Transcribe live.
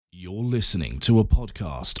You're listening to a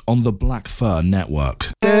podcast on the Black Fur Network.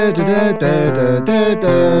 Hey,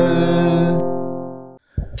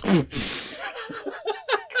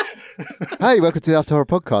 welcome to the After Horror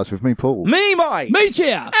Podcast with me, Paul. Me, Mike. Me,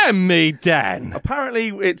 Chia. And me, Dan. Apparently,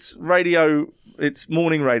 it's radio. It's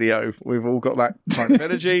morning radio. We've all got that kind of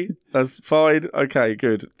energy. That's fine. Okay,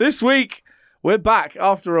 good. This week, we're back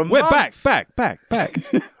after a month. We're back.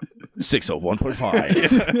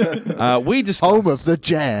 601.5. We discuss... Home of the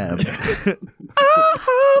Jam. Home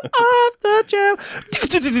of the Jam.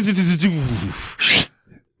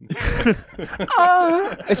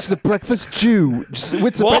 It's the breakfast Jew.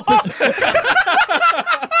 With the breakfast...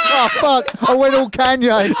 Oh, fuck. I went all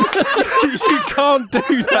Kanye. You can't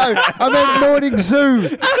do that. No, I meant Morning Zoo.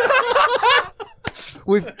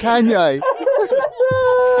 With Kanye.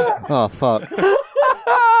 Oh, fuck.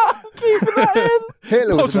 Keep that in.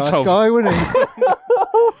 Hitler was a nice guy, wasn't he?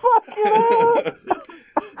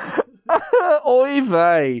 Oy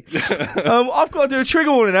vey. I've got to do a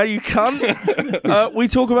trigger warning now, you cunt. We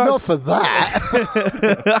talk about... Not for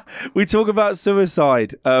that. We talk about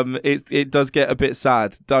suicide. It does get a bit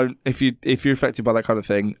sad. Don't, if you're affected by that kind of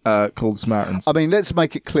thing, call the Samaritans. I mean, let's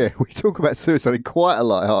make it clear. We talk about suicide in quite a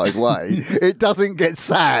light-hearted way. It doesn't get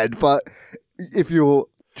sad, but if you're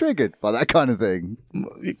triggered by that kind of thing...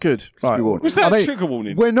 Good. Right. Was that a trigger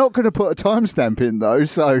warning? We're not going to put a timestamp in, though,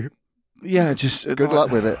 so... Yeah, just... Good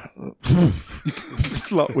luck with it.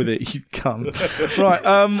 Good luck with it, you cunt. Right,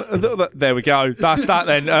 there we go. That's that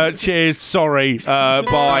then. Cheers, sorry,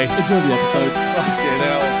 bye. Enjoy the episode. Fucking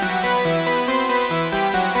hell.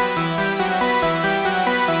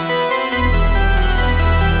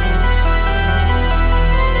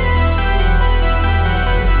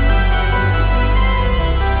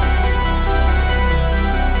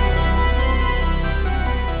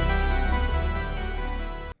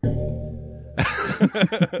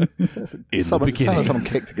 Someone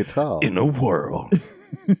kicked a guitar. In a world.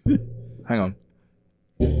 Hang on.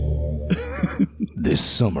 This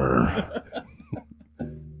summer,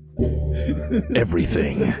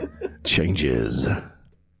 everything changes.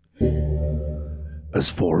 As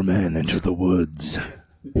four men enter the woods,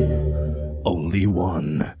 only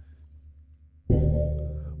one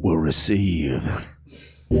will receive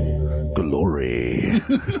glory.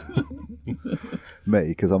 Me,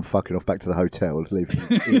 because I'm fucking off back to the hotel, leaving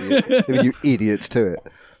you idiots to it.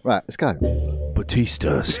 Right, let's go.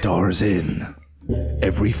 Batista stars in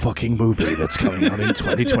every fucking movie that's coming out in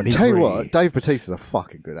 2023. Tell you what, Dave Bautista's a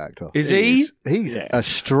fucking good actor. Is he? He's a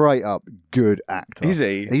straight up good actor. Is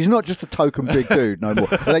he? He's not just a token big dude no more.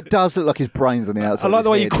 But it does look like his brain's on the outside. I like of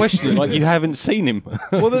the way his you head. question it, like you haven't seen him.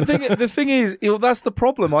 Well, the thing is, that's the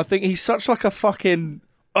problem. I think he's such like a fucking...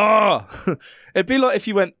 It'd be like if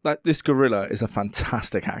you went like, this gorilla is a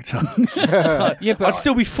fantastic actor. Yeah, but I'd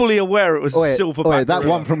still be fully aware it was a silverback. That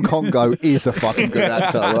gorilla. one from Congo is a fucking good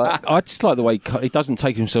actor, right? I just like the way he doesn't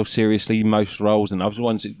take himself seriously in most roles, and I was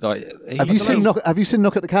ones that, like. Have you seen Knock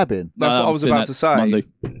at the Cabin? That's what I was about to say. Monday.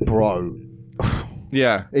 Bro,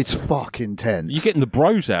 Yeah. it's fucking tense. You're getting the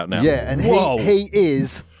bros out now. Yeah, and he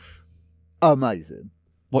is amazing.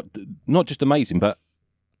 What? Not just amazing, but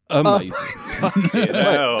amazing.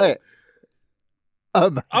 Wait.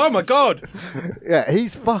 Amazing. Oh my god! Yeah,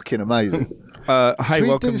 he's fucking amazing. Hey, Should we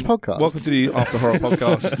welcome. do this podcast? Welcome to the After Horror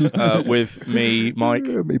Podcast with me, Mike.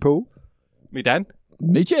 Me, Paul. Me, Dan.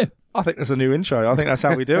 Me too. I think that's a new intro. I think that's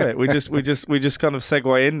how we do it. We just kind of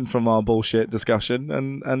segue in from our bullshit discussion,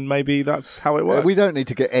 and maybe that's how it works. We don't need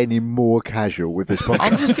to get any more casual with this podcast.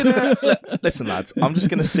 I'm just gonna listen, lads. I'm just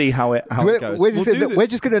gonna see how it goes. We're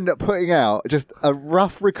just going to end up putting out just a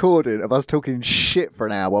rough recording of us talking shit for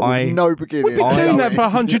an hour with no beginning. We've been doing that for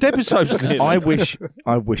 100 episodes. I wish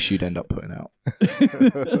you'd end up putting out.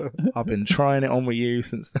 I've been trying it on with you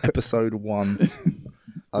since episode 1.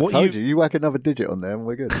 I told you whack another digit on there and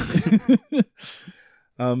we're good.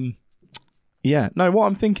 Yeah. No, what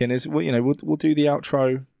I'm thinking is, we'll do the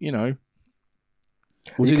outro. We'll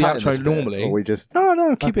do the outro normally. Or we just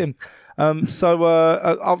No, keep it in. I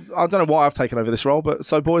don't know why I've taken over this role, but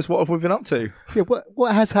so boys, what have we been up to? yeah.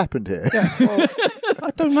 What has happened here? I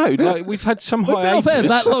don't know. Like, we've had some We've been off air hiatus.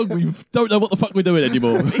 that long, we don't know what the fuck we're doing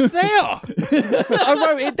anymore. It's there. I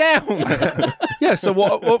wrote it down. Yeah. So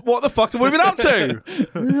what the fuck have we been up to?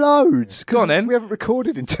 Loads. Go on then. We haven't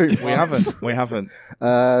recorded in 2 months. We haven't.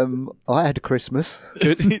 I had Christmas.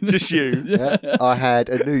 Good. Just you. Yeah. I had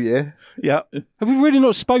a New Year. Yeah. Have we really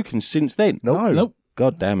not spoken since then? No. Nope.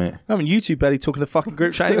 God damn it. I mean, you two barely talking to fucking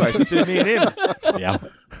group chat anyway. So it's been me and him. Yeah.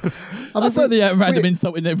 I throw the random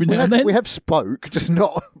insult in every now and then. We have spoke, just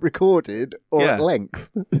not recorded or Yeah. at length.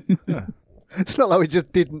 It's not like we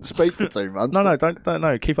just didn't speak for 2 months. No, don't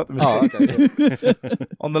no. Keep up the mystery. Oh, okay.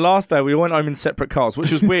 On the last day, we went home in separate cars,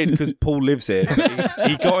 which was weird because Paul lives here.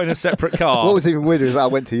 He got in a separate car. What was even weirder is I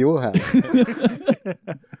went to your house.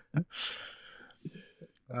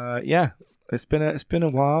 Yeah, it's been a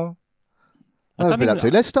while. What have you been up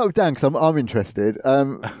to? Let's start with Dan because I'm interested.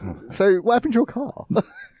 So, what happened to your car?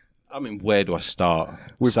 I mean, where do I start?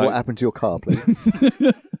 With So- what happened to your car, please?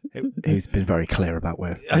 He's been very clear about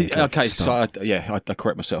where. Okay, so I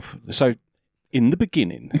correct myself. So, in the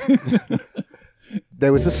beginning,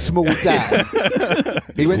 There was a small Dan.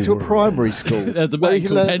 He went to a primary school. There's a where man he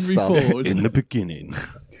called learned Henry stuff. Ford. in the beginning,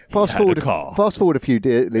 Fast had a car. forward a few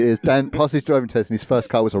years. Dan passed his driving test, and his first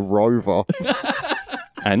car was a Rover.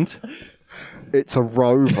 and It's a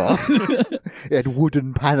Rover. It had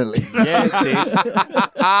wooden paneling Yeah, it did.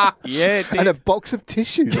 Yeah, it and did. a box of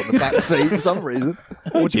tissues on the back seat for some reason.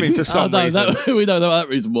 What do you mean for some reason? We don't know what that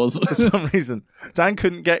reason was. For some reason, Dan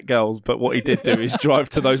couldn't get girls, but what he did do is drive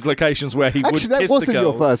to those locations where he Actually, would that kiss wasn't the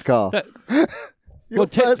your girls. first car. Your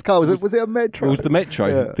first car was it a Metro? it was the Metro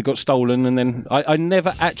Yeah. that got stolen, and then I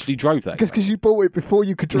never actually drove that. Because you bought it before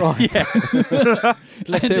you could drive.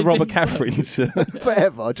 Left it at Robert Catherine's.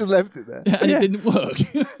 Forever. I just left it there. And it didn't work.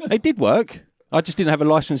 It did work. I just didn't have a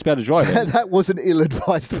license to be able to drive it. That was an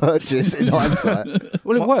ill-advised purchase in hindsight.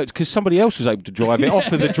 Well, it worked because somebody else was able to drive it off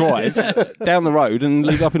of the drive down the road and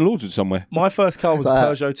leave it up in Lordswood somewhere. My first car was a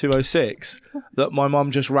Wow. Peugeot 206 that my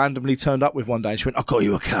mum just randomly turned up with one day. And she went, "I got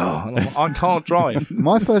you a car." And I'm like, "I can't drive."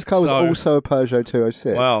 My first car was So- also a Peugeot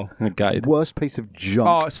 206. Wow. Okay. Worst piece of junk.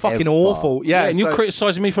 Oh, it's fucking ever. awful. Yeah, And you're so-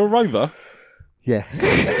 criticising me for a Rover? Yeah.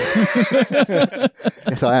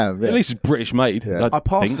 Yes, I am. At Yeah. least it's British made. Yeah. I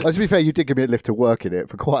passed think. To be fair, you did give me a lift to work in it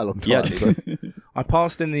for quite a long time. Yeah. So. I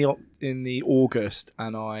passed in the August,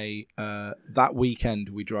 and I that weekend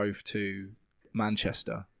we drove to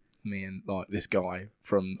Manchester. Me and like this guy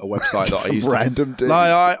from a website that I Some used to. random dude.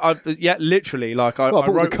 Like yeah, literally. Like I Well, I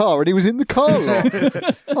bought wrote the car and he was in the car lot.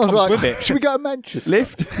 I was like, with it. should we go to Manchester?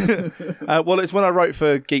 Lift. Well, it's when I wrote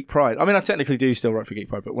for Geek Pride. I mean, I technically do still write for Geek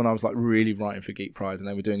Pride, but when I was like really writing for Geek Pride, and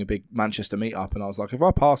they were doing a big Manchester meetup, and I was like, if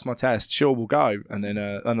I pass my test, sure, we'll go. And then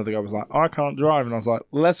another guy was like, I can't drive, and I was like,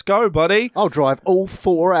 let's go, buddy. I'll drive all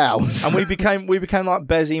 4 hours. And we became like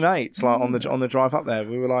Bezzy mates, like on the drive up there.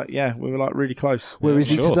 We were like really close. Where is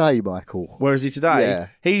he Sure. today, Michael? Where is he today? Yeah.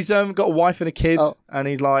 He's got a wife and a kid, Oh. and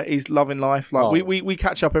he's loving life. Like Oh. we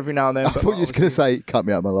catch up every now and then. I thought you were just going to say, cut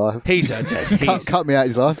me out of my life. he's dead. Cut me out of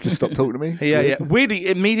his life. Just stop talking to me. Yeah. Weirdly,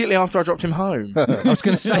 immediately after I dropped him home, I was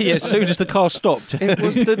going to say, yeah, as soon as the car stopped. it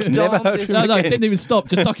was the Never heard darndest- from No, it didn't even stop.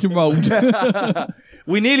 Just fucking rolled.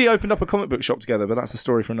 We nearly opened up a comic book shop together, but that's a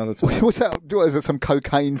story for another time. What's that? What is it? Some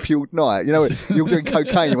cocaine-fueled night? You know, you're doing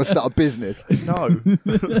cocaine. You want to start a business? No.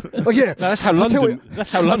 Oh yeah, That's how I'll tell London. you- That's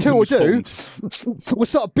how I'll London tell you was what we'll do. formed. We'll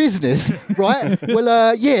start a business, right?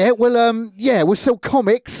 We'll sell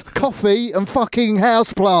comics, coffee, and fucking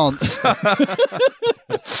houseplants.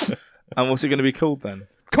 And what's it going to be called then?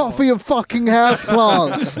 Coffee and fucking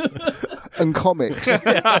houseplants and comics.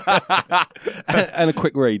 And a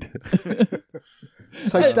quick read.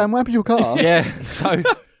 So, Dan, what happened to your car? Yeah. So,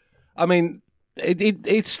 I mean,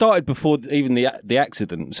 it started before even the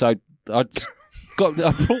accident. So I brought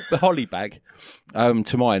the Holly bag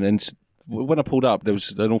to mine, and when I pulled up, there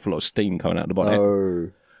was an awful lot of steam coming out the bonnet.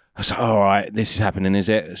 Oh, I was like, all right, this is happening, is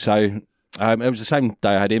it? So it was the same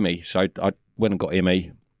day I had Immy. So I went and got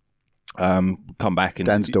Immy, come back. And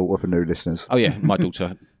Dan's daughter for new listeners. Oh, yeah, my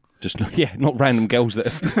daughter. Just, not random girls that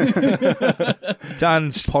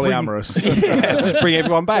Dan's polyamorous. just bring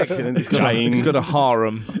everyone back. And He's got a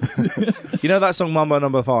harem. You know that song Mambo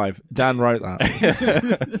Number 5? Dan wrote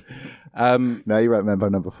that. No, you won't remember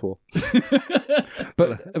number 4.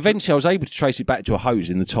 But eventually I was able to trace it back to a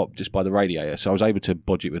hose in the top just by the radiator. So I was able to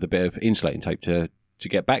bodge it with a bit of insulating tape to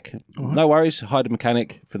get back. No worries. Hired a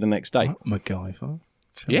mechanic for the next day. MacGyver.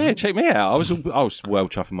 Yeah, check me out. I was well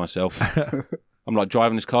chuffing myself. I'm like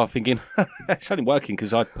driving this car thinking, it's only working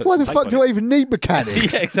because I put Why some the tape fuck on do it. I even need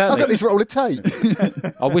mechanics? Yeah, exactly. I've got this roll of tape.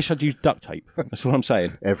 I wish I'd used duct tape. That's what I'm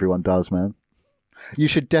saying. Everyone does, man. You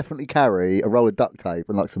should definitely carry a roll of duct tape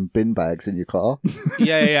and like some bin bags in your car.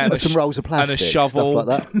 Yeah. Like some rolls of and plastic. a shovel Stuff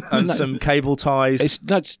like that. and some cable ties. It's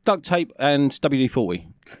duct tape and WD-40.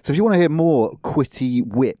 So if you want to hear more quitty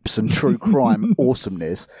whips and true crime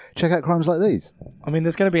awesomeness, check out Crimes Like These. I mean,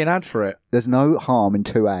 there's going to be an ad for it. There's no harm in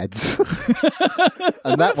 2 ads.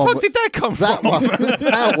 And that Where one, the fuck did that come from?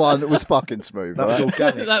 that one was fucking smooth. That was right?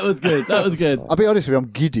 organic. That was good. That was good. I'll be honest with you,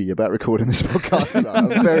 I'm giddy about recording this podcast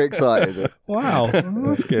tonight. I'm very excited. Wow,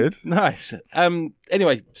 that's good. Nice.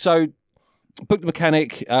 Anyway, so booked the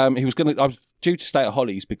mechanic. I was due to stay at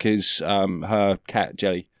Holly's because her cat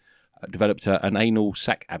Jelly developed an anal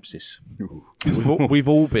sac abscess. We've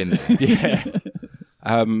all been there. Yeah.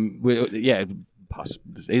 Pus.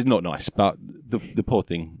 It's not nice, but the poor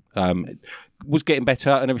thing was getting better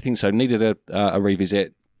and everything, so needed a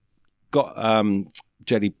revisit. Got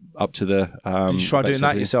Jelly up to the. Did you try doing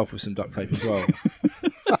that yourself with some duct tape as well?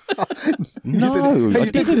 No, I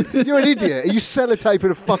didn't. You're an idiot. Are you sellotaping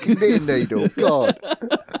a fucking knitting needle? God.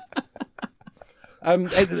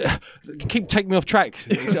 Keep taking me off track.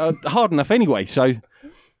 It's hard enough anyway, so.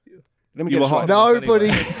 Let me You get were this hot. right. Nobody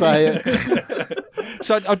Anyway. can say it.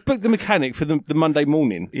 So I booked the mechanic for the Monday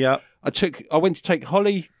morning. Yeah. I went to take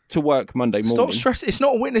Holly to work Monday morning. Stop stressing. It's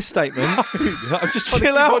not a witness statement. I'm just trying to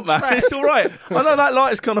Chill keep out, on man. track. It's all right. I know that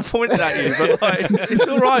light is kind of pointed at you, but like, it's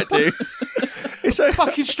all right, dude. It's so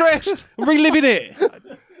Fucking stressed. I'm reliving it.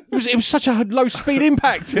 It was such a low speed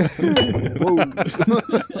impact.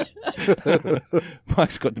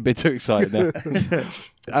 Mike's got a bit too excited now.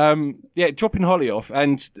 Dropping Holly off,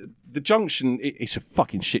 and the junction, it's a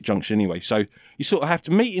fucking shit junction anyway. So you sort of have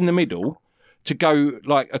to meet in the middle to go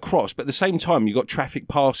like across, but at the same time you've got traffic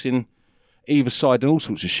passing either side and all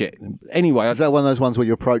sorts of shit. Anyway, Is that one of those ones where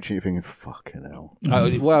you're approaching, you're thinking, fucking hell?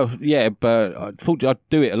 well, yeah, but I thought I'd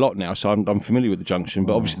do it a lot now, so I'm familiar with the junction.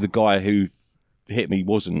 But obviously, the guy who hit me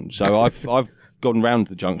wasn't. So I've gone round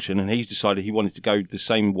the junction, and he's decided he wanted to go the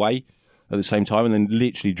same way at the same time, and then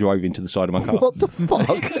literally drove into the side of my car. What the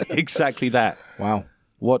fuck? Exactly that. wow.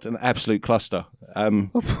 What an absolute cluster.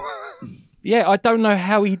 Yeah, I don't know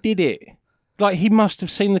how he did it. Like, he must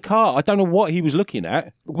have seen the car. I don't know what he was looking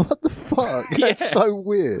at. What the fuck? That's so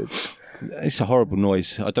weird. It's a horrible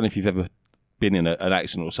noise. I don't know if you've ever been in an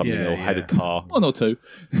accident or something, Yeah, or had a yeah. car. One or two.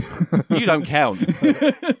 You don't count.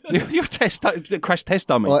 You're a crash test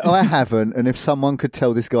dummy. I haven't, and if someone could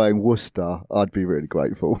tell this guy in Worcester, I'd be really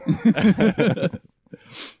grateful.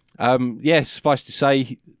 Yes, suffice to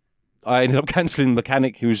say, I ended up cancelling the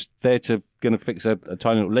mechanic who was there going to fix a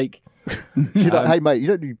tiny little leak. You're like, hey, mate, you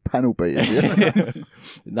don't do panel beating, do you?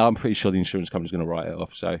 No, I'm pretty sure the insurance company's going to write it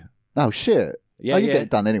off. So, Oh, shit. yeah, Oh, you yeah. get it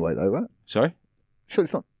done anyway, though, right? Sorry? Sure,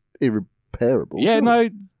 it's not irreparable. Yeah, sure. no,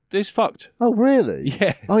 it's fucked. Oh, really?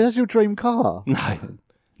 Yeah. Oh, that's your dream car? No,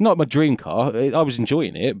 not my dream car. I was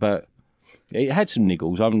enjoying it, but it had some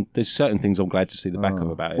niggles. There's certain things I'm glad to see the back of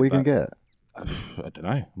about it. What are you going to but get? I don't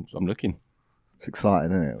know. I'm looking. It's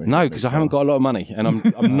exciting, isn't it? No, because I haven't got a lot of money, and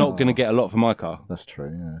I'm not going to get a lot for my car. That's true,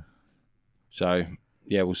 yeah. So,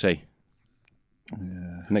 yeah, we'll see.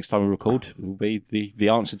 Next time we record will be the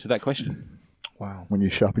answer to that question. Wow. When you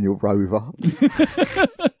sharpen your Rover.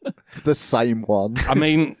 The same one. I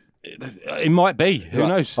mean, it might be. Who Right,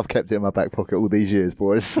 knows? I've kept it in my back pocket all these years,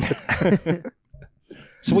 boys. So,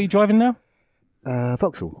 what are you driving now?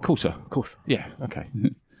 Vauxhall. Corsa. Of course. Yeah. Okay.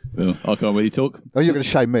 Well, I can't really talk. Oh, you're going to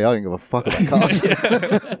shame me. I don't give a fuck about cars.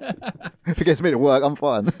 If it gets me to work, I'm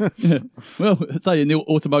fine. Well, say in the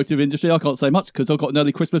automotive industry, I can't say much because I got an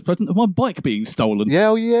early Christmas present of my bike being stolen. Yeah,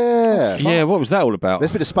 oh, yeah. Yeah. What was that all about?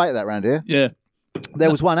 There's been a spate of that around here. Yeah.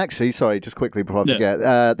 There was one actually, sorry, just quickly before I Yeah.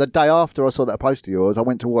 forget. The day after I saw that post of yours, I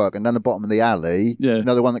went to work and down the bottom of the alley, Yeah. you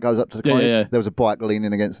know, the one that goes up to the Yeah, cottage, yeah. there was a bike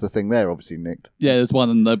leaning against the thing there, obviously nicked. Yeah, there's one,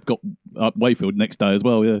 and they've got up Wayfield next day as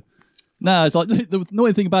well. Yeah. No, it's like the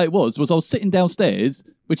annoying thing about it was I was sitting downstairs,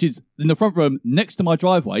 which is in the front room next to my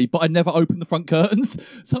driveway, but I never opened the front curtains.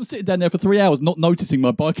 So I'm sitting down there for 3 hours, not noticing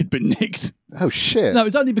my bike had been nicked. Oh, shit. No,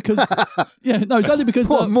 it's only because. It's only because.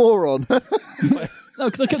 What a moron. No,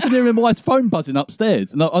 because I kept on hearing my wife's phone buzzing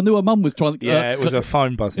upstairs, and I knew her mum was trying to. Yeah, it was a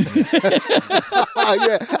phone buzzing. Oh,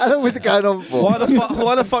 yeah. How long was it going on for?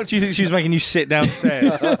 Why the fuck do you think she was making you sit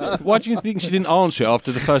downstairs? Why do you think she didn't answer it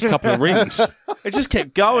after the first couple of rings? It just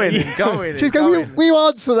kept going and going. She's and going, will you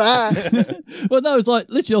answer that? Well, no, it's like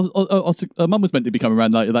literally. Her mum was meant to be coming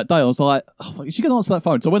around later that day. I was like, oh, fuck, is she going to answer that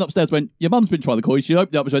phone? So I went upstairs, went, your mum's been trying to call you. She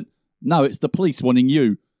opened it up and went, no, it's the police wanting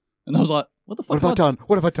you. And I was like, what the fuck? What have I done?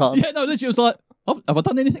 What have I done? Yeah, no, literally, I was like, have I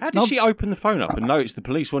done anything? How did she open the phone up and know it's the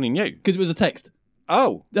police wanting you? Because it was a text.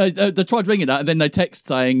 Oh, They tried ringing that, and then they text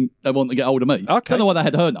saying they want to get hold of me. Okay. Don't know why they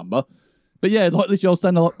had her number. But yeah, like literally, I was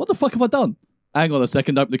standing there like, what the fuck have I done? Hang on a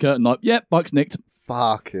second, open the curtain, like, yep, bike's nicked.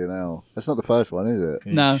 Fucking hell. That's not the first one, is it?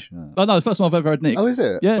 No. Oh, no, the first one I've ever had nicked. Oh, is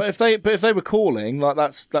it? Yeah. But if they were calling, like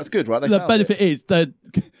that's good, right? They The found benefit is the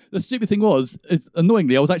stupid thing was,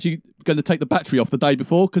 annoyingly, I was actually going to take the battery off the day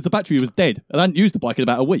before because the battery was dead. And I hadn't used the bike in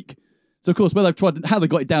about a week. So, of course, when they've tried, how they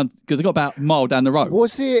got it down, because they got about a mile down the road.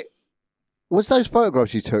 Was those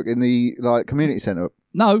photographs you took in the community centre?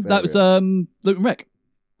 No, that was Luton Rec.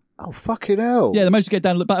 Oh, fucking hell. Yeah, they managed to get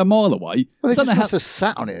down about a mile away. Well, I they don't just know must have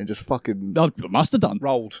sat on it and just fucking... how. I must have done.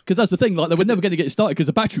 Rolled. Because that's the thing. Like, they were never going to get it started because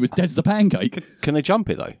the battery was dead as a pancake. Can they jump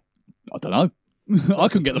it though? I don't know. I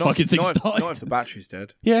couldn't get the fucking thing started. Not if the battery's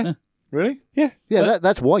dead. Yeah. Really? Yeah,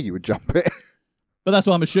 that's why you would jump it. But that's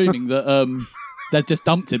why I'm assuming that they just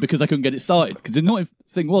dumped it because they couldn't get it started. Because the annoying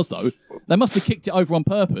thing was, though, they must have kicked it over on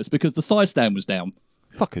purpose because the side stand was down.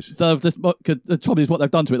 Fuckers. So the trouble is what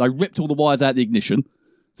they've done to it. They ripped all the wires out of the ignition.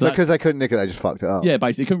 So because they couldn't nick it, they just fucked it up. Yeah,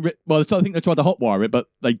 basically. Couldn't well, I think they tried to hotwire it, but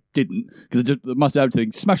they didn't because they must have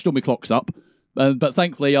everything. Smashed all my clocks up. But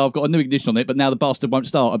thankfully, I've got a new ignition on it, but now the bastard won't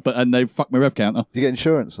start. And they fucked my rev counter. You get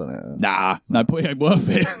insurance on it? Nah, no, it ain't worth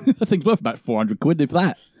it. I think it's worth about 400 quid, if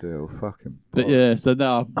that. Still, fucking... But yeah, so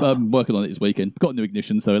now I'm working on it this weekend. Got a new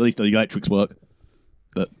ignition, so at least the electrics work.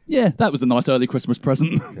 But yeah, that was a nice early Christmas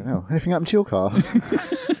present. Hell, anything happened to your car?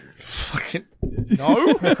 Fucking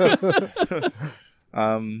no.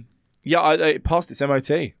 Yeah, it passed its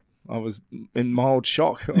MOT. I was in mild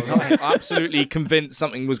shock. I was absolutely convinced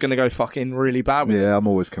something was going to go fucking really bad with it. Yeah, I'm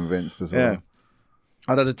always convinced as well. Yeah.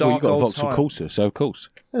 I'd had a Well, you dark got a old Vauxhall time. Corsa, so of course.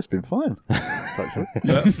 It's been fine.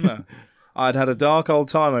 No. I'd had a dark old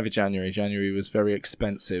time over January. January was very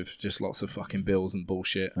expensive. Just lots of fucking bills and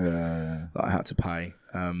bullshit Yeah. that I had to pay.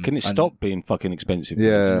 Can it stop being fucking expensive?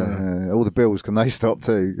 Yeah. All the bills, can they stop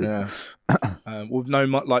too? Yeah. With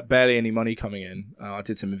like barely any money coming in, I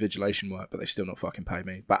did some invigilation work, but they still not fucking paid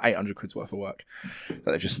me. About 800 quid's worth of work that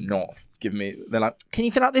they've just not given me. They're like, "Can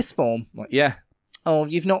you fill out this form?" I'm like, yeah. Oh,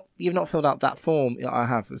 you've not filled out that form. Yeah, I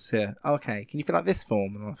have. It's here. Okay. Can you fill out this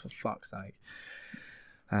form? And I'm like, for fuck's sake.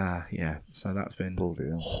 Yeah. So that's been Bloody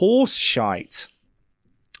hell. horse shite.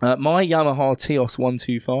 My Yamaha Tios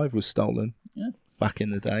 125 was stolen. Yeah. Back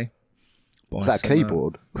in the day. Is that a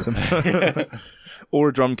keyboard? Or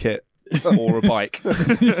a drum kit. Or a bike.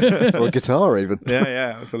 Or a guitar even?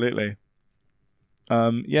 Yeah, absolutely.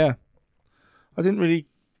 Yeah.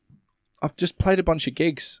 I've just played a bunch of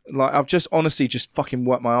gigs. Like, I've just honestly just fucking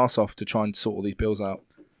worked my ass off to try and sort all these bills out.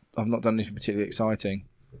 I've not done anything particularly exciting.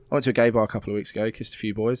 I went to a gay bar a couple of weeks ago, kissed a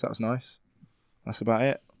few boys. That was nice. That's about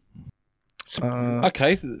it.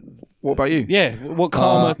 Okay. What about you? Yeah. What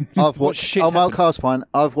karma? I've what watched... shit Oh, my happened? car's fine.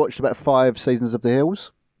 I've watched about 5 seasons of The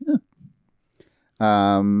Hills.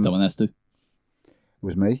 Someone has to. It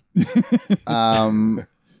was me. I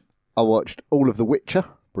watched all of The Witcher.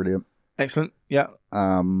 Brilliant. Excellent. Yeah.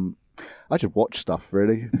 I just watch stuff,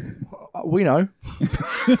 really. We know.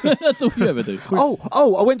 That's all you ever do.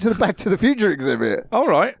 Oh, I went to the Back to the Future exhibit. All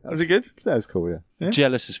right. Was it good? That was cool, yeah.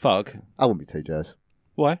 Jealous as fuck. I wouldn't be too jealous.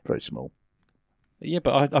 Why? Very small. Yeah,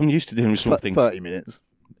 but I'm used to doing small things. 30 minutes.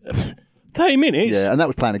 30 minutes? Yeah, and that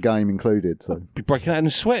was playing a game included, so Be breaking out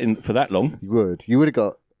and sweating for that long. you would have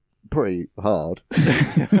got pretty hard.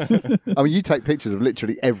 I mean, you take pictures of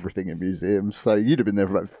literally everything in museums, so you'd have been there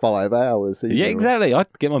for about 5 hours. Yeah, exactly. I'd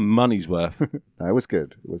get my money's worth. No, it was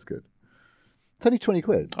good. It's only 20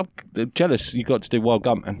 quid. I'm jealous you got to do Wild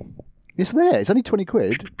Gump, man. It's there. It's only 20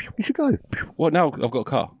 quid. You should go. Well, now I've got a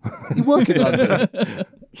car. You work in London.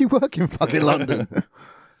 You work in fucking London.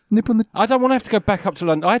 Nip on the... I don't want to have to go back up to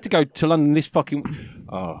London. I had to go to London this fucking...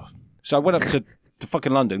 Oh. So I went up to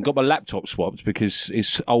fucking London, got my laptop swapped because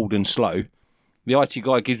it's old and slow. The IT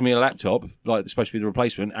guy gives me a laptop, like it's supposed to be the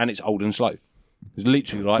replacement, and it's old and slow. It's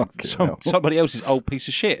literally like somebody else's old piece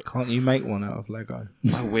of shit. Can't you make one out of Lego?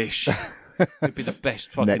 I wish. It'd be the best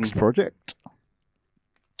fucking... Next project.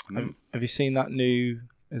 Have you seen that new...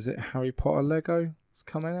 Is it Harry Potter Lego? It's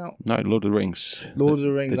coming out. No, Lord of the Rings. Lord of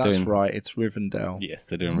the Rings, They're that's doing- right. It's Rivendell. Yes,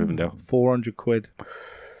 they're doing Rivendell. 400 quid.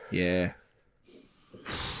 Yeah.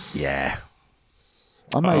 Yeah.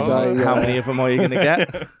 I made How many of them are you going to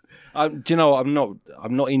get? Do you know what?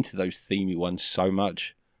 I'm not into those themey ones so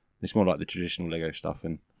much. It's more like the traditional Lego stuff,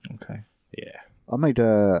 and Okay. yeah. I made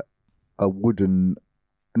a wooden,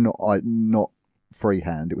 not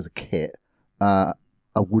freehand. It was a kit.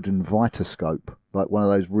 A wooden Vitascope, like one of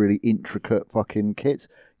those really intricate fucking kits.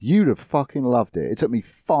 You'd have fucking loved it. It took me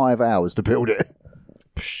 5 hours to build it.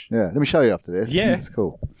 Yeah, let me show you after this. Yeah. It's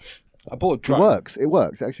cool. I bought a It drone. works. It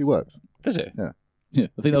works. It actually works. Does it? Yeah,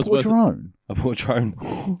 I think that was What's worth. your own? I bought a drone.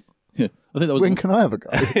 Yeah, I think that was. When can I have a go?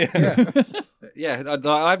 Yeah,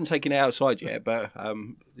 I haven't taken it outside yet, but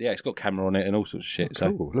yeah, it's got camera on it and all sorts of shit.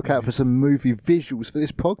 Cool. Look out for some movie visuals for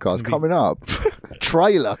this podcast coming up.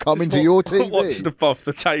 Trailer coming to your TV. What's above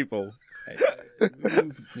the table? So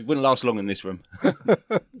it wouldn't last long in this room.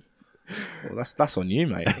 Well, that's on you,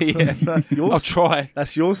 mate. Yeah. That's your. I'll try.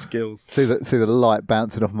 That's your skills. See the light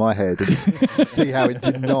bouncing off my head and see how in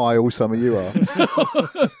denial some of you are.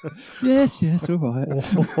 Yes, all right.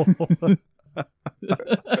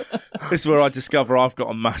 This is where I discover I've got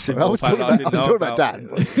a massive I was ball talking pad about, that I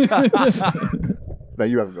didn't know Dan. No,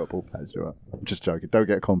 you haven't got a ball patch, right? I'm just joking. Don't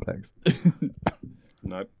get complex.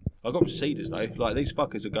 No. I got cedars though. Like these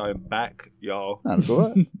fuckers are going back, y'all. That's all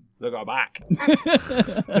right. They're going back.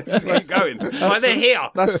 Just keep going. Like they're here.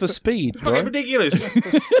 That's for speed, Fucking right? ridiculous.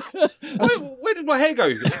 Where did my hair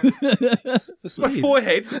go? For My speed.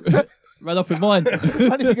 forehead. Ran off with mine.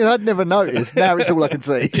 Funny thing is, I'd never noticed. Now it's all I can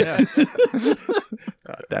see. God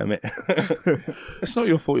damn it. It's not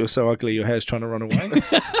your fault you're so ugly, your hair's trying to run away.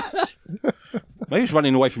 Maybe it's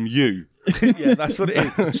running away from you. Yeah, that's what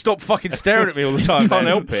it is. Stop fucking staring at me all the time. Can't man.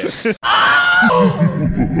 help it.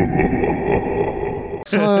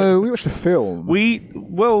 So we watched a film.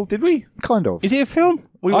 Did we? Kind of. Is it a film?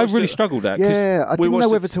 We I watched really it. struggled at. 'cause Yeah, I we didn't know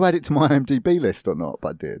watched whether it- to add it to my IMDb list or not, but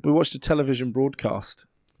I did. We watched a television broadcast.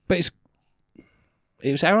 But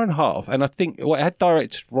it was an hour and a half, and I think it had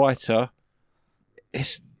director, writer.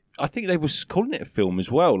 I think they was calling it a film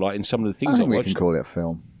as well, like in some of the I things I think we watched. can call it a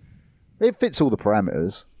film. It fits all the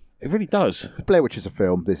parameters. It really does. Blair Witch is a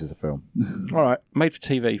film. This is a film. All right, Made for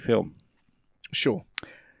TV film. sure.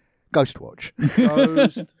 Ghost Watch.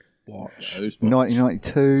 Ghost Watch.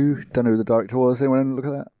 1992. Don't know who the director was. Anyone look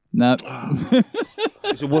at that? No.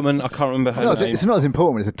 It's a woman. I can't remember her name. It's not as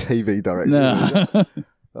important as a TV director. No.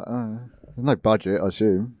 But, there's no budget, I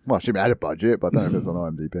assume. Well, I assume it had a budget, but I don't know if it's on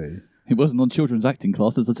IMDb. It wasn't on children's acting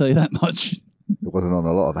classes, I'll tell you that much. It wasn't on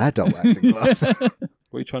a lot of adult acting class. It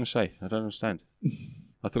What are you trying to say? I don't understand.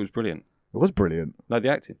 I thought it was brilliant. was brilliant. No, the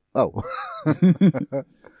acting. Oh.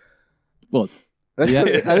 Was.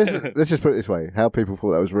 Let's just put it this way. How people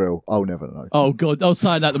thought that was real, I'll never know. Oh, God. I was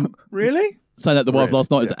saying that Really? the wife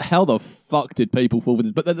last night. Is how the fuck did people fall for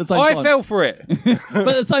this? But at the same I time, fell for it. but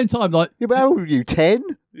at the same time, like, Yeah, but how old were you, 10?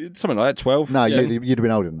 Something like that, 12. No, Yeah. you'd have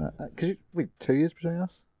been older than that. Because we 2 years between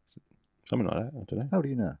us? Something like that. I don't know. How old are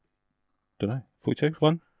you now? 42?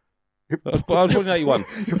 1? I was born in 81.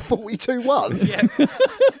 You're 42-1? Yeah.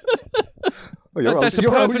 Well, you're, That's old. a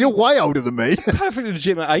You're, perfect- you're way older than me. Perfectly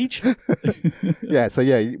legitimate age. Yeah, so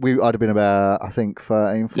yeah, I'd have been about, I think,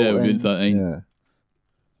 13, 14. Yeah, we'd been 13. Yeah.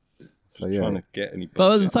 So yeah. Trying to get any.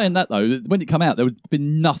 but I was saying that though, when it came out, there would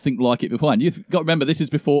been nothing like it beforehand. You've got to remember, this is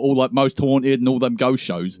before all like Most Haunted and all them ghost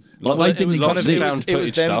shows. Like, Well, they it didn't was exist. kind of found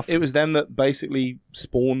footage stuff. It was them that basically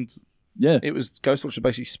spawned. Yeah. It was Ghost Watch that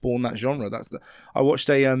basically spawned that genre. I watched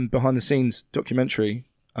a behind the scenes documentary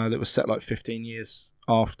that was set like 15 years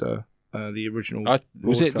after the original.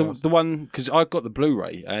 Was it broadcast. the one? Because I got the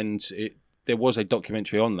Blu-ray and there was a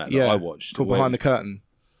documentary on that yeah I watched. called where- Behind the Curtain?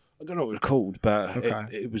 I don't know what it was called, but Okay.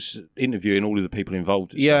 it was interviewing all of the people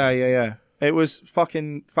involved. and Yeah, stuff. yeah. It was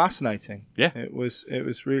fucking fascinating. Yeah. It was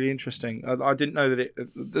really interesting. I didn't know that it.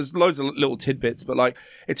 There's loads of little tidbits, but like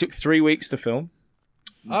it took 3 weeks to film.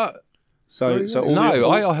 So all no,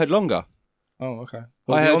 all- I heard longer. Oh, okay. I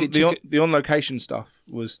Well, heard the on location stuff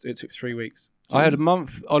it took 3 weeks. I had a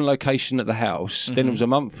month on location at the house, then there was a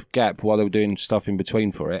month gap while they were doing stuff in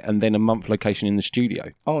between for it, and then a month location in the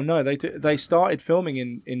studio. Oh no, they started filming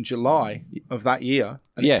in July of that year,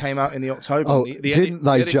 and Yeah. it came out in the October. Oh, The didn't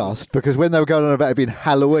they edit was- just? Because when they were going on about it being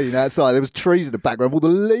Halloween outside, there was trees in the background with all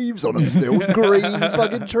the leaves on them still. Green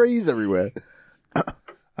fucking trees everywhere.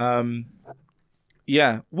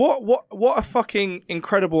 Yeah, what a fucking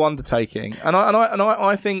incredible undertaking, and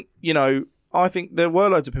I think I think there were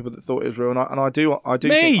loads of people that thought it was real, and I do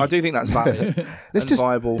Me! think that's valid and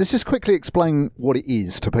viable. Let's just quickly explain what it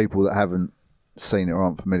is to people that haven't seen it or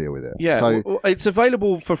aren't familiar with it. Yeah, So well, it's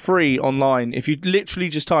available for free online. If you literally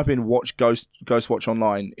just type in "Watch Ghost Watch"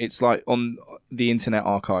 online, it's like on the Internet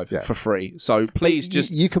Archive for free. So please just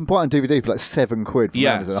you can buy it on DVD for like £7 from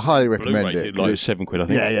Yeah. Amazon. I highly recommend Blu-ray, it. like £7, I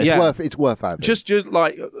think. It's Yeah. worth having. just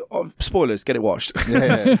like spoilers, get it watched.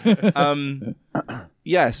 yeah.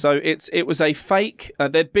 Yeah, so it was a fake.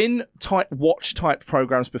 There'd been watch type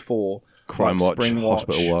programs before, Crime like Watch, Spring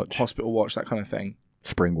Hospital Watch. that kind of thing.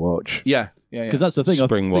 Spring Watch. Yeah. Because that's the thing.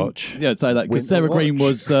 Spring I think, Watch. Yeah, say that. Because Sarah Winter Green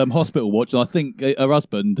was Hospital Watch, and I think her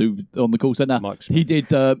husband, who on the call centre, Mike Smith. he did.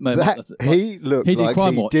 He looked he did like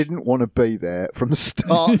Crime he Watch. didn't want to be there from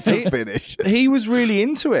start to finish. He was really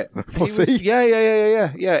into it. Was he?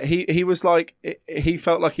 Yeah. He was like, he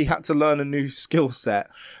felt like he had to learn a new skill set.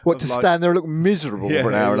 What, of to like- stand there and look miserable for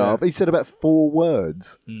an hour and a half? He said about 4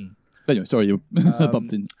 words. Anyway, sorry, you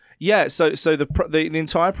bumped in. Yeah, so the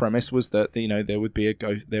entire premise was that there would be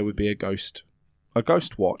a ghost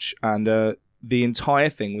watch, and the entire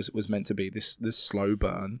thing was meant to be this slow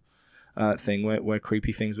burn thing where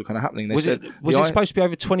creepy things were kind of happening. They Was said it supposed to be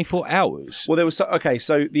over 24 hours? Well, there was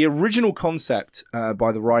so the original concept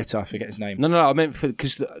by the writer, I forget his name. No, I meant for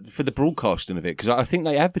the broadcasting of it, because I think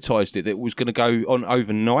they advertised it that it was going to go on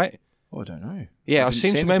overnight. Oh, I don't know. Yeah, I didn't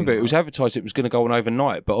seem see to remember anything it was about advertised it was going to go on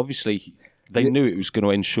overnight, but obviously they knew it was going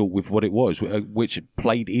to end short with what it was, which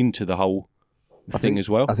played into the whole thing as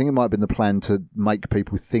well. I think it might have been the plan to make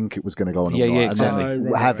people think it was going to go on Yeah, all yeah, right, exactly. and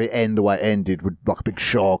then Right, have it end the way it ended with like a big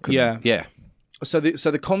shock. And, Yeah. Yeah. So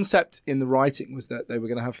the concept in the writing was that they were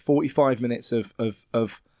going to have 45 minutes of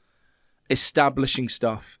establishing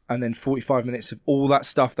stuff, and then 45 minutes of all that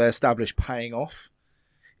stuff they established paying off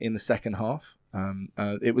in the second half.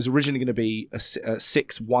 It was originally going to be a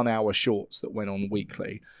 6 1-hour shorts that went on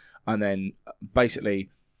weekly, and then basically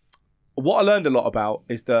what I learned a lot about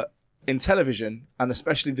is that in television, and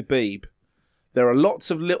especially the Beeb, there are lots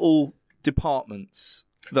of little departments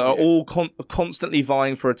that are all constantly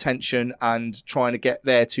vying for attention and trying to get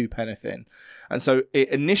their two penneth in. And so it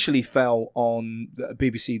initially fell on the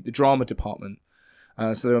BBC, the drama department.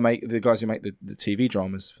 So they were the guys who make the TV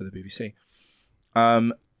dramas for the BBC.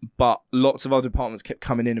 But lots of other departments kept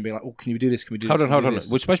coming in and being like, "Oh, can you do this? Can we do this? Hold on. We're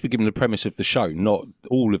supposed to be given the premise of the show, not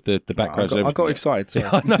all of the backgrounds. I got excited. Sorry.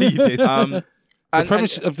 I know you did. And The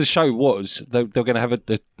premise of the show was they're going to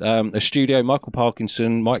have a studio. Michael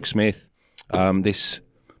Parkinson, Mike Smith, this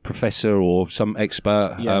professor or some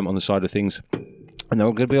expert on the side of things, and they're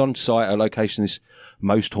all going to be on site at a location, this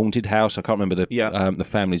most haunted house. I can't remember the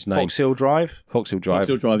family's name. Foxhill Drive. Foxhill Drive.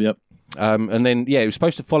 Still drive, yep. And then it was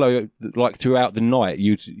supposed to follow like throughout the night.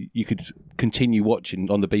 You could continue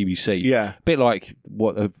watching on the BBC. Yeah. A bit like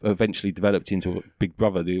what eventually developed into Big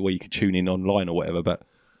Brother, where you could tune in online or whatever. But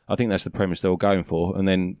I think that's the premise they were going for. And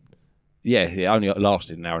then, it only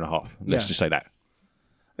lasted an hour and a half. Let's just say that.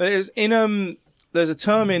 There's there's a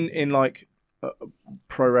term in like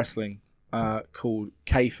pro wrestling called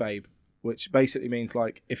kayfabe, which basically means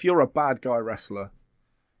like if you're a bad guy wrestler,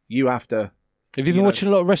 you have to. Have you been watching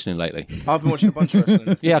a lot of wrestling lately? I've been watching a bunch of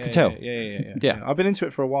wrestling. Yeah, I can tell. Yeah. I've been into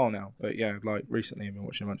it for a while now, but like recently I've been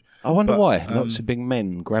watching a bunch. I wonder But, why. Lots of big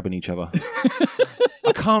men grabbing each other.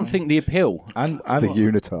 I can't think the appeal. And It's the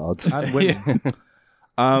unitards. and women.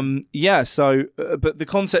 So, but the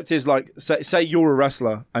concept is like, say you're a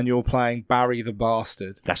wrestler and you're playing Barry the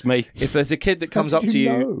Bastard. That's me. If there's a kid that comes up did to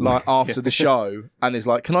you you know? like after the show and is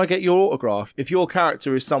like, "Can I get your autograph?" If your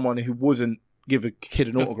character is someone who wouldn't give a kid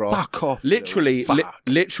an autograph, Fuck off. literally,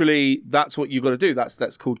 literally, that's what you got to do.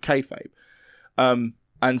 That's called kayfabe.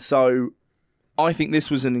 And so, I think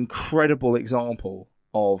this was an incredible example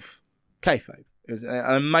of kayfabe. It was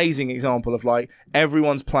an amazing example of like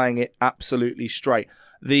everyone's playing it absolutely straight.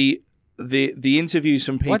 The interviews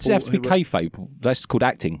from people. Why does it have to be who were- kayfabe? That's called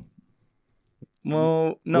acting.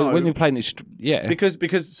 Well, no, When you're playing it,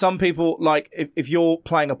 because some people like if you're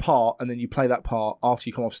playing a part and then you play that part after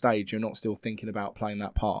you come off stage, you're not still thinking about playing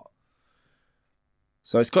that part.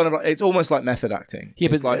 So it's kind of like it's almost like method acting. Yeah,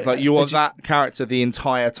 It's but, like you are as you- that character the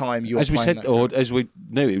entire time you're as we playing said, that or character. as we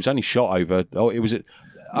knew, it was only shot over. It was.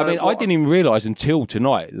 I No, I what- didn't even realise until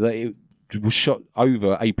tonight that it was shot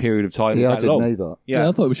over a period of time Yeah, I that didn't long. either. Yeah,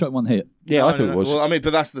 I thought it was shot in one hit. Yeah, No, I thought no, it was. Well, I mean,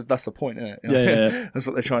 but that's the point, isn't it? Yeah. That's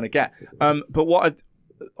what they're trying to get. But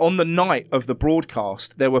on the night of the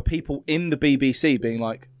broadcast, there were people in the BBC being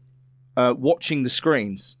like, watching the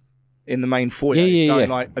screens in the main foyer. Going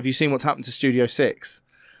like, "Have you seen what's happened to Studio 6?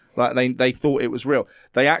 Like they thought it was real.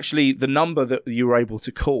 They actually, the number that you were able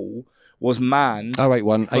to call was manned.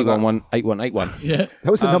 081 for that. 811 8181. Yeah.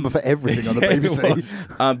 That was the number for everything on the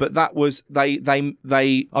BBC. But that was they I'm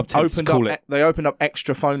tempted to opened call up it. they opened up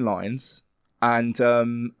extra phone lines and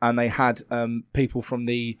they had people from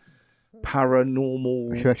the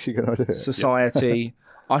Paranormal You actually got to do it. Society.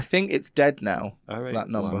 I think it's dead now. That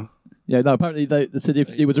number. Yeah, no, apparently they said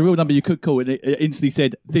if it was a real number you could call, and it instantly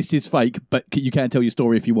said, "This is fake, but you can tell your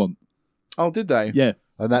story if you want." Oh, did they? Yeah.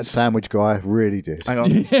 And that sandwich guy really did. Hang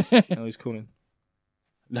on. Oh, he's calling.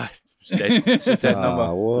 No, it's dead. It's a dead number.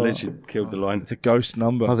 Ah, what? Legend killed the line. It's a ghost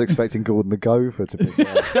number. I was expecting Gordon the Gopher to pick it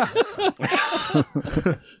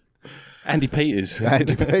up. Andy Peters.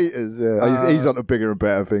 Andy Peters, yeah. He's on to bigger and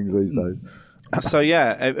better things these days. So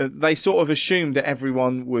yeah, they sort of assumed that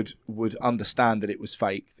everyone would understand that it was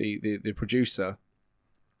fake. The producer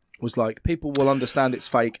was like, people will understand it's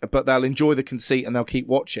fake, but they'll enjoy the conceit and they'll keep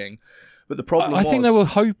watching. But the problem I was, think they were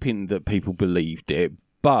hoping that people believed it,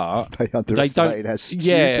 but They underestimated how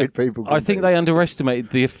stupid people can I think be. they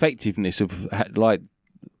underestimated the effectiveness of like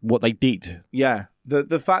what they did. yeah,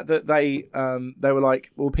 the fact that they were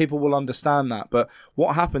like, well, people will understand that. But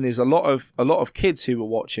what happened is a lot of kids who were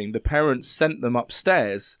watching, the parents sent them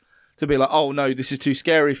upstairs to be like, oh no, this is too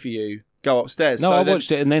scary for you. Go upstairs. No, So I then-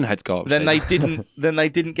 watched it and then had to go upstairs. Then they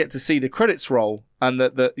didn't get to see the credits roll and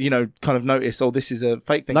that kind of notice, oh, this is a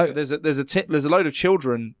fake thing. No. So there's a load of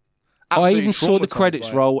children absolutely even saw the traumatised credits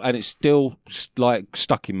by it. roll, and it's still like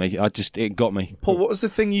stuck in me. It got me. Paul, what was the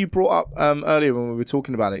thing you brought up earlier when we were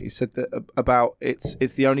talking about it? You said that about it's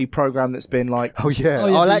the only program that's been like. Oh yeah, Oh,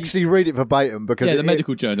 yeah, I'll the- actually read it verbatim because Yeah, the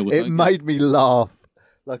medical journal was It something. made me laugh.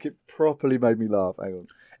 Like it properly made me laugh. Hang on.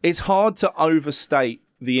 It's hard to overstate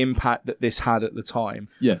the impact that this had at the time.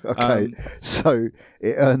 Yeah. Okay, so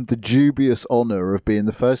it earned the dubious honour of being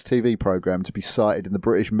the first TV programme to be cited in the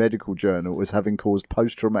British Medical Journal as having caused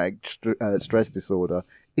post-traumatic stress disorder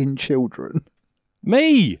in children.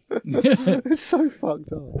 Me. It's so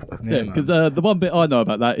fucked up. Yeah, because the one bit I know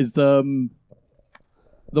about that is the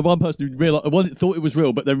one person who thought it was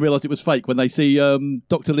real, but then realised it was fake when they see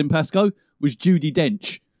Dr. Lynn Pascoe was Judi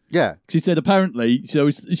Dench. Yeah. She said apparently she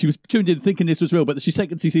was tuned in thinking this was real, but the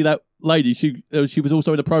second she see that lady, she was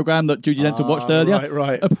also in a program that Judi Dench had watched earlier.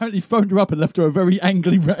 Right. Apparently phoned her up and left her a very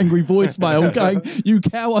angry voicemail going, "You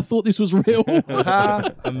cow! I thought this was real."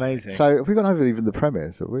 Amazing. So have we gone over even the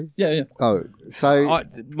premise? Have we? yeah. Oh, so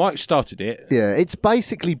Mike started it. yeah, it's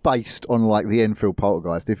basically based on like the Enfield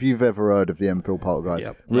Poltergeist. If you've ever heard of the Enfield Poltergeist,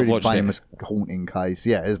 Yep, I've really watched it. famous haunting case.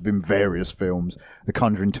 Yeah, there's been various films. The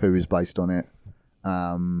Conjuring 2 is based on it.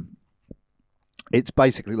 It's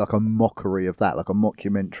basically like a mockery of that, like a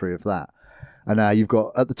mockumentary of that. And you've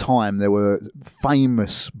got, at the time, there were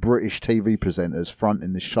famous British TV presenters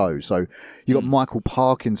fronting the show. So you got Michael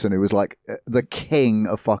Parkinson, who was like the king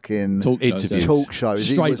of fucking Talk shows, Interviews. yeah. talk shows.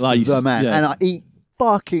 He was Straight-laced, the man. yeah. And he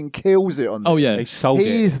fucking kills it on this. Oh yeah. They sold He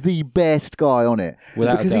it. is the best guy on it.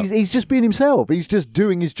 Without a because doubt. he's just being himself. He's just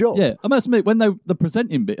doing his job. Yeah, I must admit, when the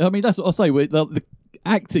presenting bit, I mean, that's what I'll say, with the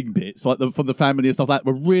acting bits, like from the family and stuff like that,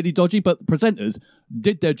 were really dodgy, but the presenters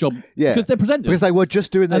did their job Yeah. because they're presenters. Because they were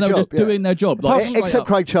just doing their and they job. were just yeah. doing their job. Like, straight Except up.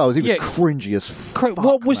 Craig Charles, he was Yeah. cringy as fuck.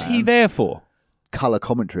 What was he man. there for? Colour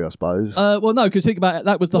commentary, I suppose. Well, no, because think about it,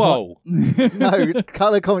 that was the Whoa. No,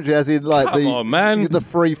 colour commentary as in like Come on, man. the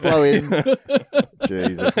free flowing.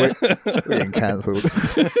 Jesus, we're getting cancelled.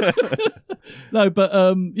 No, but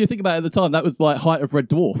you think about it at the time, that was like height of Red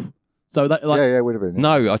Dwarf. So that like yeah, it would have been.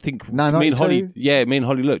 No, I think No, me and 92? Holly. Yeah, me and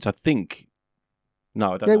Holly looked. I think. No,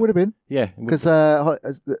 I don't Yeah, know. it would have been Yeah, because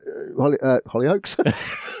Hollyoaks.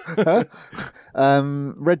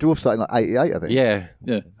 Red Dwarf started in like '88, I think. yeah.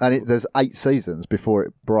 and there's 8 seasons before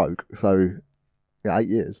it broke. So yeah, 8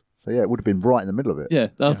 years. So yeah, it would have been right in the middle of it. yeah,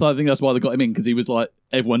 I think that's why they got him in, because he was like,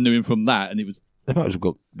 everyone knew him from that, and he was They might as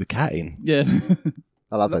well got the cat in. yeah.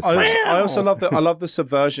 I love those. I also love I love the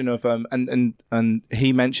subversion of and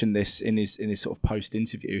he mentioned this in his sort of post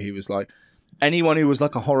interview. He was like, anyone who was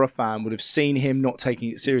like a horror fan would have seen him not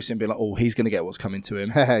taking it seriously and be like, oh, he's going to get what's coming to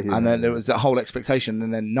him. Yeah. And then there was that whole expectation,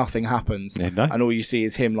 and then nothing happens, Yeah, no. and all you see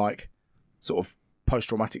is him like sort of post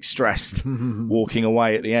traumatic stressed, walking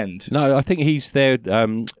away at the end. No, I think he's there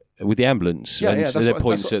with the ambulance. Yeah, and yeah, that's there what-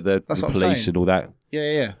 points that's at the that's what I'm police saying. and all that.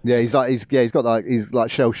 Yeah. Yeah, he's like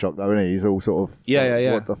shell shocked though, isn't he? He's all sort of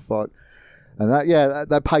Yeah. What the fuck? And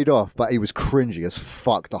that paid off, but he was cringy as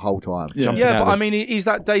fuck the whole time. Yeah. Jumping Yeah, out but of- I mean, he's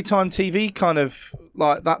that daytime TV kind of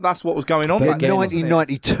like that. That's what was going on. But back then, wasn't it?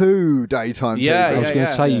 1992 daytime Yeah, TV. I was going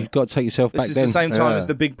to say, yeah. you've got to take yourself This back is then. the same time Yeah. as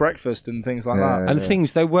the Big Breakfast and things like Yeah. that. And the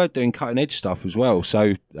things, they were doing cutting edge stuff as well.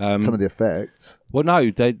 So, Some of the effects. well,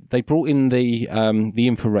 no, they brought in the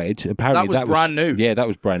infrared. Apparently, That was brand new. Yeah, that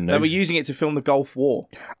was brand new. They were using it to film the Gulf War.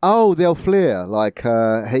 Oh, they'll flare like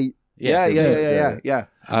heat. Yeah.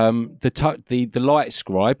 The light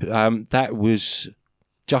scribe, that was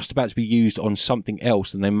just about to be used on something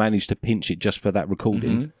else, and they managed to pinch it just for that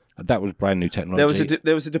recording. That was brand new technology.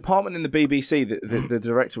 There was a department in the BBC that the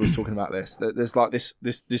director was talking about this. That there's like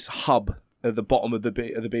this hub at the bottom of the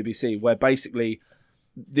BBC where basically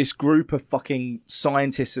this group of fucking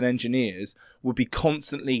scientists and engineers would be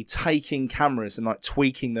constantly taking cameras and like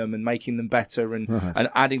tweaking them and making them better and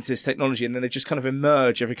adding to this technology, and then they just kind of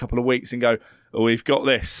emerge every couple of weeks and go, "Oh, we've got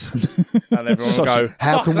this," and everyone will go,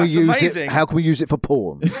 How "Fuck, can we that's use amazing." it? How can we use it for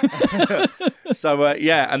porn? So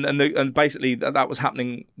and basically that was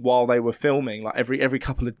happening while they were filming, like every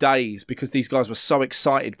couple of days, because these guys were so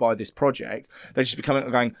excited by this project. They just becoming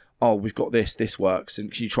going, "Oh, we've got this works,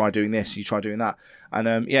 and can you try doing this? Can you try doing that?" And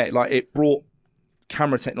like it brought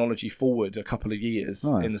camera technology forward a couple of years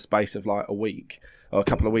Nice. in the space of like a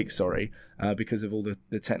couple of weeks, because of all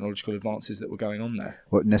the technological advances that were going on there.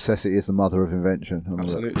 What necessity is the mother of invention.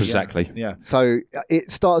 Absolutely, Exactly. Yeah. So it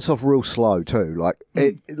starts off real slow too,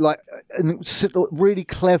 and really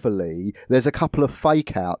cleverly. There's a couple of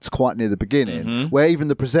fake outs quite near the beginning where even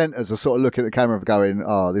the presenters are sort of looking at the camera and going,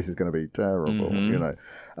 "Oh, this is going to be terrible," you know.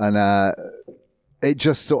 it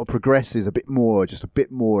just sort of progresses a bit more, just a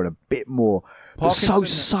bit more and a bit more, but so Parkinson-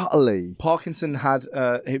 subtly. Parkinson had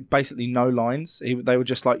basically no lines. They were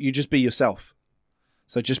just like, you just be yourself.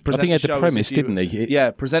 So just I present think he had the the show premise, as if you- didn't he?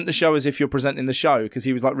 Yeah, present the show as if you're presenting the show, because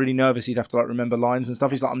he was like really nervous. He'd have to like remember lines and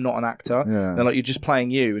stuff. He's like, I'm not an actor. Yeah. They're like, you're just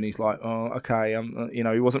playing you, and he's like, oh, okay. You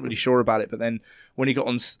know, he wasn't really sure about it. But then when he got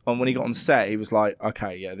on set, he was like,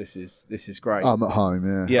 okay, yeah, this is great. I'm at home,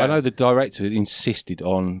 yeah. yeah, I know the director insisted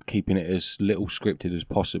on keeping it as little scripted as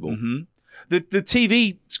possible. Mm-hmm. The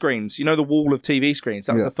TV screens, you know, the wall of TV screens.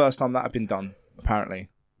 That was Yeah. the first time that had been done, apparently,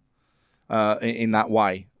 in that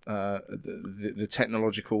way. The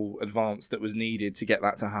technological advance that was needed to get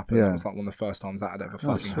that to happen. Yeah. That was like one of the first times that had ever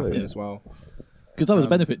fucking happened as well. Because that was a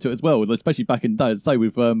benefit to it as well, especially back in the day, as I say,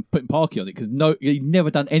 with putting Parky on it, because he'd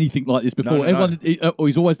never done anything like this before. No. Everyone,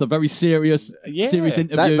 he's always the very serious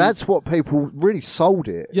interview. That's what people really sold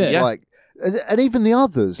it. Yeah. It's Yeah. like, and even the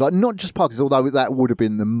others, like not just Parkers, although that would have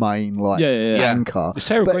been the main Yeah. anchor.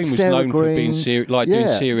 Sarah But Green was Sarah known for being Green, doing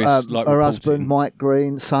serious like her reporting. husband Mike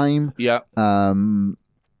Green, same. Yeah.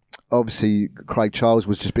 Obviously, Craig Charles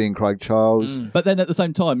was just being Craig Charles. But then at the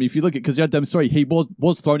same time, if you look at, because you had them three, he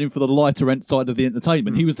was thrown in for the lighter end side of the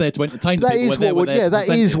entertainment. He was there to entertain the That people. is when they what were would, there to that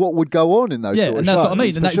present is it. what would go on in those. Yeah, sort of and that's what I shows, mean,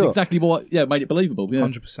 and for that's sure. exactly what made it believable. Yeah.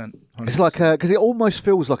 100%. It's like because it almost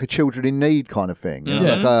feels like a children in need kind of thing, you know,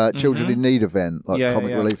 Yeah. like a children in need event, like Yeah,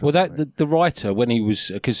 comic yeah. relief. or Well, that something. the writer when he was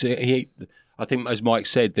because I think as Mike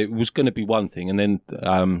said that it was going to be one thing, and then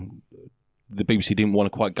the BBC didn't want to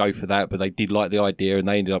quite go for that, but they did like the idea, and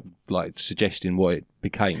they ended up like suggesting what it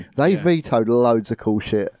became. They vetoed loads of cool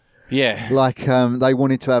shit. Yeah, Like they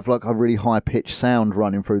wanted to have like a really high pitched sound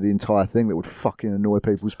running through the entire thing that would fucking annoy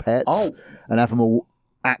people's pets, and have them all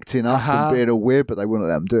acting up and being all weird, but they wouldn't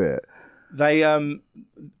let them do it. They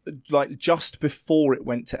like just before it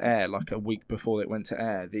went to air, like a week before it went to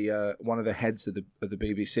air, the one of the heads of the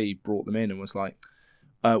BBC brought them in and was like,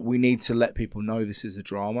 "We need to let people know this is a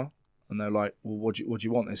drama." And they're like, "Well, what do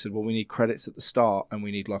you want?" They said, "Well, we need credits at the start and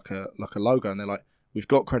we need like a logo." And they're like, "We've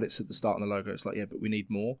got credits at the start and the logo." It's like, "Yeah, but we need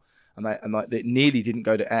more." And they nearly didn't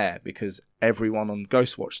go to air because everyone on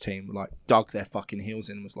Ghostwatch team like dug their fucking heels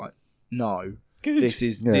in and was like, "No, this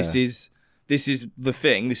is the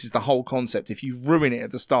thing. This is the whole concept. If you ruin it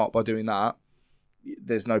at the start by doing that,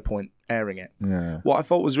 there's no point airing it." Yeah. What I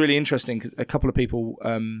thought was really interesting, because a couple of people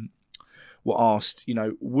were asked, you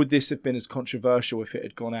know, would this have been as controversial if it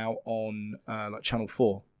had gone out on like Channel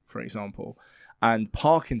 4, for example? And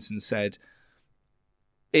Parkinson said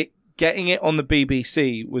getting it on the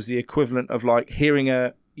BBC was the equivalent of like hearing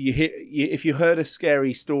if you heard a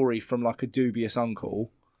scary story from like a dubious uncle,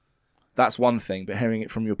 that's one thing, but hearing it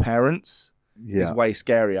from your parents is way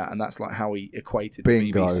scarier, and that's like how he equated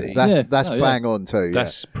Bingo. the BBC. That's bang on too. Yeah.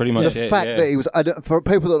 that's pretty much The it. fact yeah. that he was, for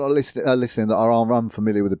people that are listening that are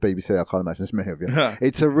unfamiliar with the BBC, I can't imagine there's many of you.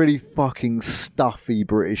 It's a really fucking stuffy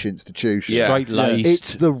British institution. Yeah. straight-laced.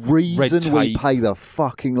 It's the reason we tape. pay the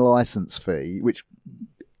fucking license fee, which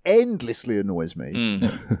endlessly annoys me.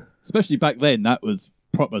 Especially back then, that was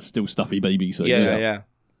proper still stuffy BBC. Yeah.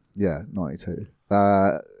 Yeah, 92.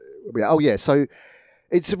 So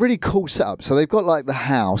it's a really cool setup. So they've got like the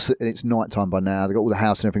house, and it's nighttime by now. They've got all the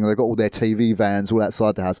house and everything. They've got all their TV vans all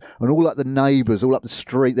outside the house, and all like the neighbours, all up the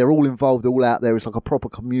street. They're all involved, all out there. It's like a proper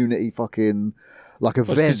community fucking like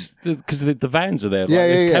event. Because the vans are there. Like,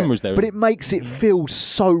 there's cameras there. But it makes it feel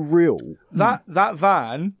so real. That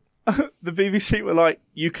van, the BBC were like,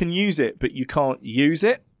 you can use it, but you can't use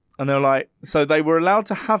it. And they're like, so they were allowed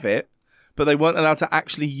to have it, but they weren't allowed to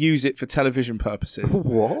actually use it for television purposes.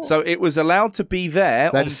 What? So it was allowed to be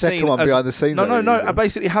there. That on second scene one as- behind the scenes No, that they no. use it. I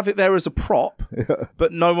basically have it there as a prop,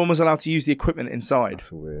 but no one was allowed to use the equipment inside.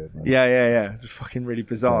 That's weird. Man. Yeah. Just fucking really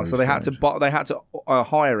bizarre. Very So they had to strange.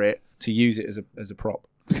 hire it to use it as a prop.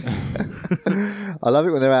 I love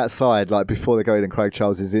it when they're outside, like before they go in, and Craig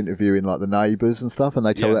Charles is interviewing like the neighbours and stuff, and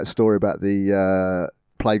they tell Yeah. that story about the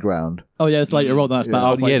playground. Oh yeah, it's later on. That's about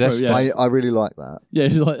halfway yeah, through. that's- I really like that. Yeah,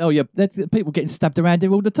 it's like, oh yeah, that's people getting stabbed around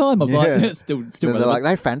here all the time. I was Yeah. like, still And they're relevant. like,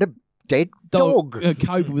 they found a dead dog.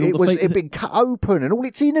 Coping with all the It'd been cut open and all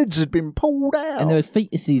its innards had been pulled out. and there was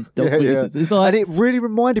fetuses, dog Yeah, yeah. fetuses. It's like, And it really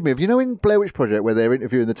reminded me of, you know, in Blair Witch Project where they're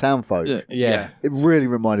interviewing the town folk. yeah. It really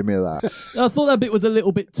reminded me of that. I thought that bit was a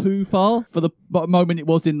little bit too far for the moment it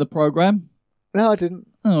was in the program. No, I didn't.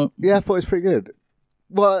 Oh, Yeah, I thought it was pretty good.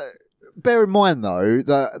 Well, bear in mind though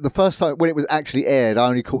that the first time when it was actually aired, I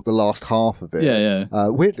only caught the last half of it. yeah.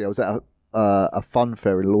 Weirdly, I was at a fun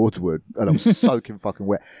fair in Lordswood, and I was soaking fucking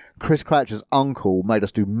wet. Chris Cratcher's uncle made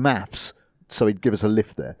us do maths, so he'd give us a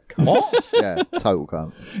lift there. What? Yeah, total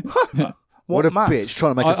cunt. What a maths? bitch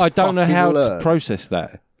trying to make us I don't know fucking how learn. to process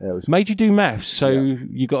that. Yeah, it was. Made you do maths, so Yeah.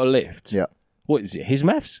 you got a lift. Yeah. What is it? His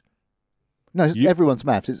maths? No, it's everyone's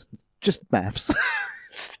maths. It's just maths.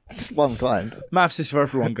 It's just one kind. Maths is for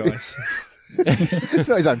everyone, guys. It's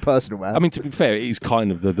not his own personal maths. I mean, to be fair, it is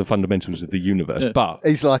kind of the fundamentals of the universe, but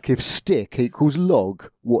he's like, if stick equals log,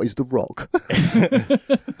 what is the rock?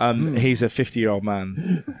 He's a 50-year-old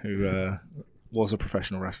man who was a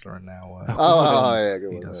professional wrestler and now good he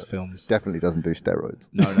one, does yeah. films. Definitely doesn't do steroids.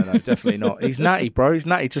 No, definitely not. He's natty, bro. He's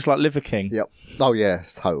natty, just like Liver King. Yep. Oh yeah,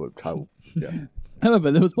 total. Yeah.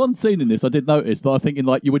 However, there was one scene in this I did notice that I'm thinking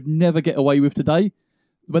like you would never get away with today.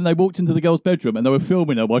 When they walked into the girl's bedroom and they were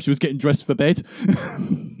filming her while she was getting dressed for bed.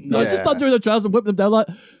 Like, just Yeah. undo her trousers and whip them down like,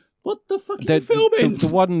 what the fuck are you filming? the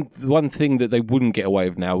one thing that they wouldn't get away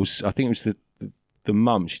with now was, I think it was the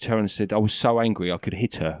mum. She turned and said, "I was so angry I could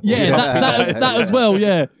hit her." Yeah, that as well,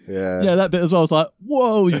 yeah. Yeah. Yeah, that bit as well. I was like,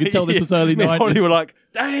 whoa, you could tell this was early Me and 90s. Holly were like,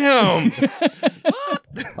 "Damn,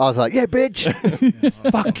 I was like, yeah, bitch,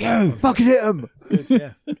 fuck you!" fucking hit him. Good,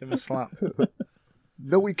 yeah. Give him a slap.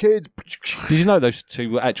 Naughty kid. Did you know those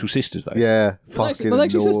two were actual sisters though? Yeah, fucking well,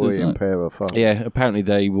 actually sisters, annoying right? pair of fuck. Yeah, apparently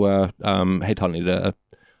they were headhunted at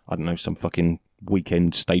I don't know, some fucking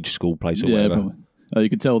weekend stage school place or Yeah, whatever. but, you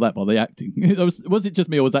can tell that by the acting. Was it just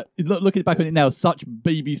me, or was that, looking back on it now, such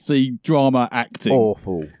BBC drama acting?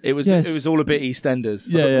 Awful. It was Yes. it was all a bit EastEnders.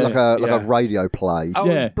 Yeah, Like a Yeah. radio play. Oh,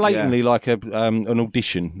 it Yeah. was blatantly like an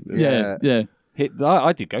audition. yeah.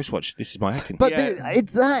 I did Ghostwatch. This is my acting. But Yeah.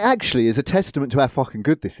 that actually is a testament to how fucking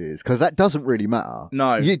good this is, because that doesn't really matter.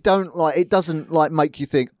 No. You don't like. It doesn't like make you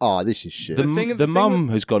think, oh, this is shit. the mum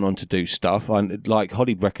has gone on to do stuff. And like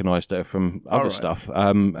Holly recognised her from other right. stuff.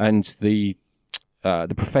 And the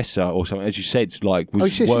professor or something, as you said, like was Oh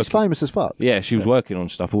shit, working. she's famous as fuck. Yeah, she was working on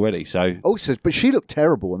stuff already. So Also, but she looked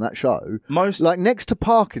terrible on that show. Most Like next to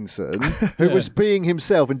Parkinson, who was being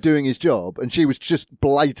himself and doing his job, and she was just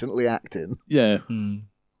blatantly acting. Yeah.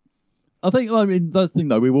 I think, the thing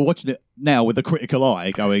though, we were watching it now with a critical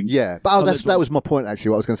eye going, Yeah, but that was my point actually.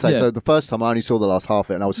 What I was going to say. Yeah. So the first time I only saw the last half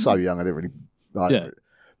of it, and I was so young, I didn't really like Yeah. it.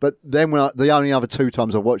 But then the only other two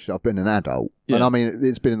times I've watched it, I've been an adult, and Yeah. I mean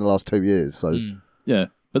it's been in the last 2 years. So yeah.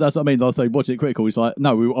 But that's what I mean. Like I say, watching it critical, it's like,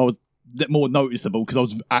 no, I was more noticeable because I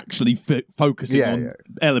was actually focusing on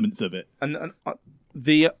elements of it. and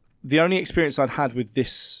the only experience I'd had with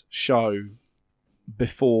this show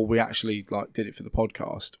before we actually like did it for the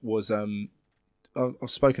podcast was I've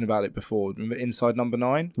spoken about it before. Remember Inside Number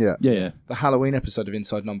 9? yeah, Yeah. The Halloween episode of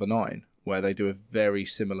Inside Number 9, where they do a very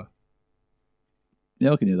similar.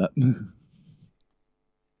 Yeah, I can hear that.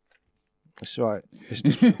 that's right.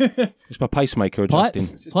 It's my pacemaker adjusting.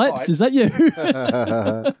 Pipes? Pipes? Is that you?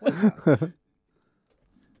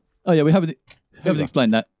 Oh, yeah, we haven't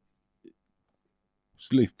explained that. It's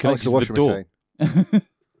Oh, it's the washing door. machine.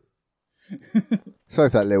 Sorry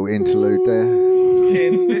for that little interlude there.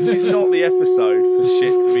 This is not the episode for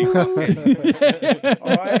shit to be fucking.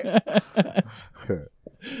 All right.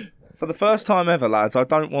 For the first time ever, lads, I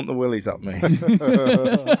don't want the willies up me.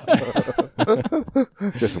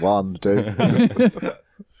 Just one, dude.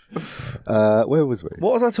 Where was we?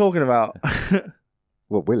 What was I talking about?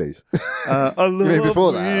 What, Willies? I love mean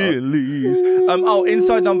before that? willies.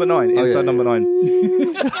 Inside Number 9. Inside Number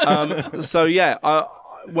 9. So yeah,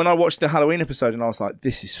 when I watched the Halloween episode, and I was like,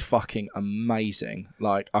 "This is fucking amazing!"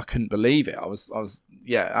 Like I couldn't believe it. I was,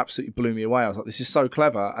 absolutely blew me away. I was like, "This is so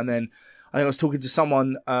clever." And then I think I was talking to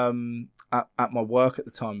someone at my work at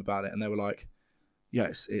the time about it, and they were like, "Yeah,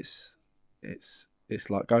 it's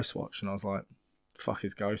like Ghostwatch," and I was like, "Fuck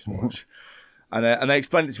is Ghostwatch?" And they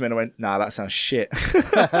explained it to me, and I went, "Nah, that sounds shit."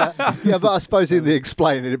 Yeah, but I suppose in the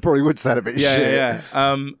explaining, it probably would sound a bit shit. Yeah.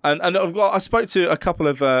 And I spoke to a couple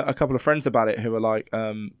of friends about it who are like,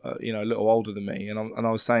 a little older than me, and I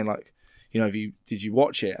was saying like, did you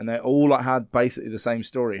watch it? And they all like had basically the same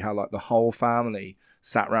story, how like the whole family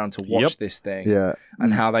sat around to watch this thing, Yeah.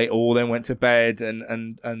 and how they all then went to bed,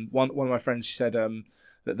 and one of my friends, she said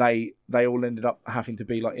that they all ended up having to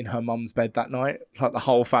be like in her mum's bed that night, like the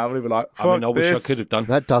whole family were like, I mean, I "Fuck wish I this." could have done.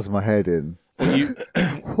 That does my head in. What do you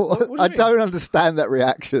I mean? don't understand that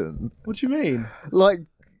reaction. What do you mean? Like,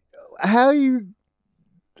 how you...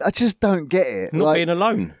 I just don't get it. Not like, being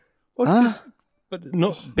alone. But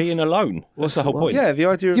not being alone. What's the whole point? Yeah, the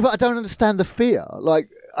idea of yeah, but I don't understand the fear. Like,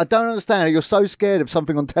 I don't understand how you're so scared of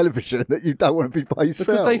something on television that you don't want to be by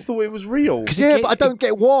yourself. because they thought it was real. Yeah, but I don't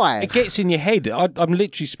get why. It gets in your head. I'm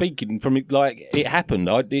literally speaking from like it happened.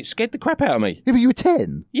 It scared the crap out of me. Yeah, but you were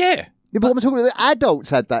 10. Yeah. Yeah, but I'm talking about the adults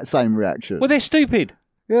had that same reaction. Well, they're stupid.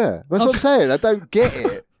 Yeah, that's what I'm saying. I don't get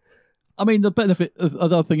it. I mean, the benefit of the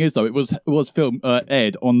other thing is though, it was filmed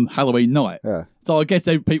aired on Halloween night. Yeah. So I guess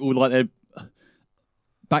people like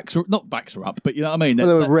backs her up, but you know what I mean. Well,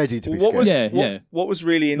 they were ready to be What was scared. what was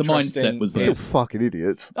really The interesting? mindset was They're there. still fucking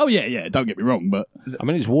idiots. Oh yeah. Don't get me wrong, but I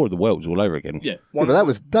mean, it's War of the Worlds all over again. yeah. Yeah, but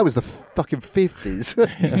that was the fucking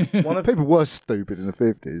 50s. One of People were stupid in the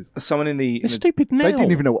 50s. someone in the, It's stupid now. They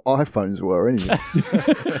didn't even know what iPhones were anyway.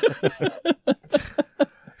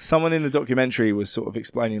 someone in the documentary was sort of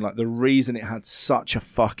explaining like the reason it had such a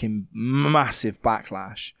fucking massive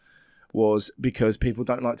backlash was because people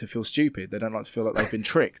don't like to feel stupid. They don't like to feel like they've been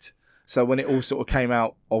tricked. So when it all sort of came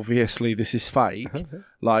out, obviously this is fake.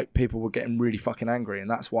 Like people were getting really fucking angry, and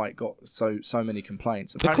that's why it got so many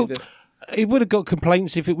complaints. Apparently, It would have got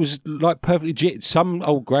complaints if it was like perfectly legit. Some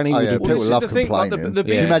old granny Oh would yeah, have. Well, people this is love the thing, like, complaining. the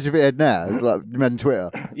Can you Yeah. imagine if it had now? It's like, imagine Twitter.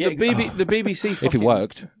 the BBC if it fucking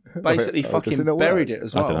worked. basically Does it fucking not buried work? it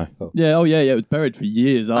as I well. don't know. Yeah, it was buried for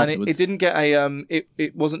years And afterwards. it didn't get a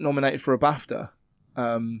it wasn't nominated for a BAFTA. I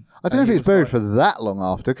don't know if it was buried for that long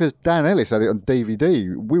after, because Dan Ellis had it on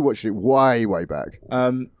DVD. We watched it way back.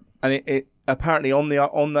 and it apparently on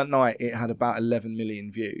that night it had about 11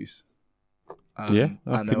 million views. Yeah,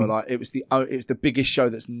 I and they were like, it was the biggest show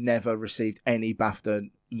that's never received any BAFTA,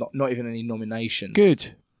 not even any nominations.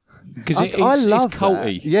 Good. Because I love it's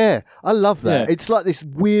culty. that. Yeah, I love that. Yeah. It's like this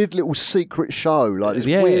weird little secret show, like this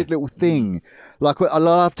Yeah. weird little thing. Like I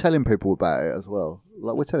love telling people about it as well.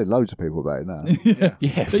 Like we're telling loads of people about it now.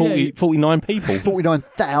 Yeah, But 49 people.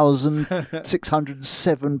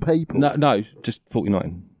 49,607 people. No, just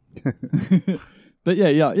 49. But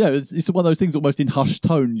yeah, it's one of those things almost in hushed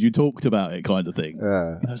tones. You talked about it, kind of thing.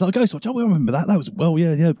 Yeah. I was like, Ghostwatch. Oh, we remember that. That was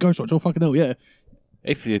Ghostwatch. Oh, fucking hell, yeah.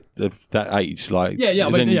 If you're of that age, like, Yeah,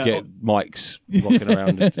 I then mean, you yeah. get mics rocking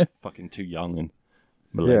around and fucking too young and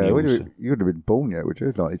Yeah, millennials. you wouldn't have been born yet, would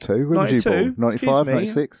you? 92? When was you 92. born? 95,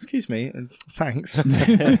 96? Excuse me. Thanks.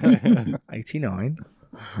 89.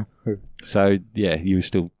 So, yeah, you were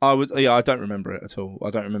still... I don't remember it at all. I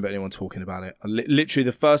don't remember anyone talking about it. Literally,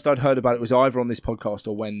 the first I'd heard about it was either on this podcast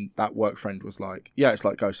or when that work friend was like, "Yeah, it's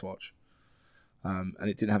like Ghostwatch," and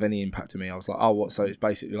it didn't have any impact to me. I was like, "Oh, what?" So it's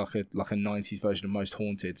basically like a '90s version of Most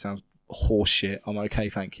Haunted. Sounds horse shit. I'm okay,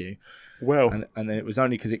 thank you. Well... And then it was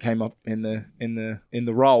only because it came up in the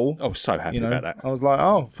role. I was so happy about that. I was like,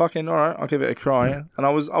 "Oh, fucking all right, I'll give it a try." And I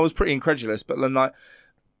was pretty incredulous, but then like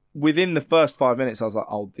within the first 5 minutes, I was like,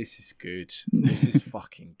 "Oh, this is good. This is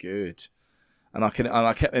fucking good." And I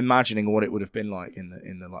kept imagining what it would have been like in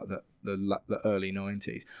the early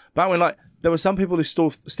 90s. Back when like there were some people who still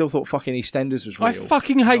thought fucking EastEnders was real. I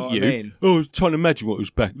fucking hate know what you. I mean? I was trying to imagine what it was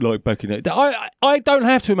back in it. I don't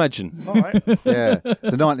have to imagine. All right. Yeah.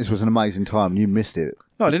 The 90s was an amazing time. You missed it.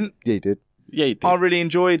 No, I didn't. Yeah, you did. Yeah, you did. I really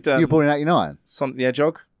enjoyed You were born in 89. Sonic the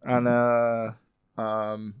Hedgehog and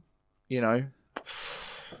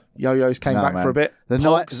Yo-Yo's came No, back man. for a bit. The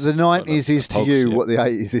Pogs. 90s is to Pogs, you yeah. what the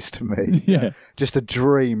 80s is to me. Yeah. Just a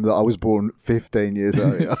dream that I was born 15 years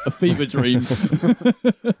earlier. A fever dream.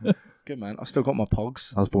 It's good, man. I've still got my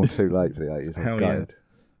Pogs. I was born too late for the 80s. I Hell was yeah. gutted.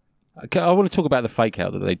 Okay, I want to talk about the fake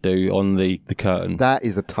out that they do on the curtain. That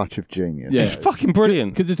is a touch of genius. Yeah. It's fucking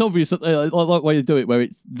brilliant. Because it's obvious that I like the way they do it, where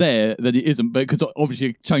it's there, then it isn't, but because obviously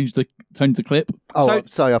you changed the clip. Oh, So-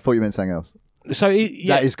 sorry, I thought you meant something else. So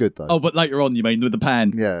yeah, That is good, though. Oh, but later on, you mean with the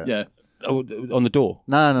pan? Yeah. Yeah. on the door.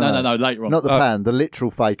 No, No, later on. Not the pan, the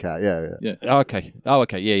literal fake out. Yeah. Yeah. Oh, okay.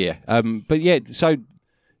 Yeah. But yeah, so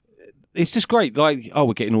it's just great. Like,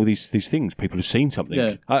 we're getting all these things. People have seen something.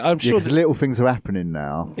 Yeah. I'm Yeah, sure. 'cause little things are happening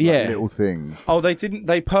now. Like Yeah. little things. Oh,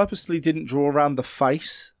 they purposely didn't draw around the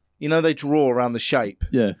face. You know, they draw around the shape.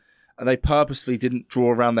 Yeah. And they purposely didn't draw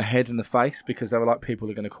around the head and the face because they were like, people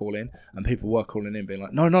are going to call in, and people were calling in, being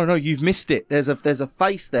like, no, you've missed it. There's a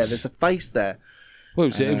face there. There's a face there. Well,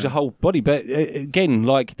 it was a whole body, but again,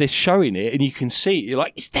 like they're showing it, and you can see it. You're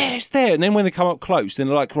like, it's there, and then when they come up close, then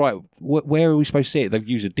they're like, right, where are we supposed to see it? They've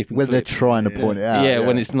used a different. When they're clip. trying to point it out. yeah,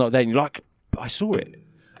 when it's not there, and you're like, I saw it.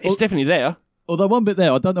 It's definitely there. Although one bit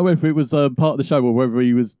there, I don't know whether it was part of the show or whether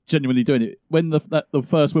he was genuinely doing it. When the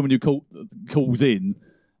first woman who calls in,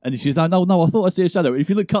 and she's like, no, I thought I see a shadow. If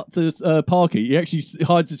you look cut to Parky, he actually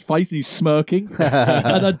hides his face and he's smirking.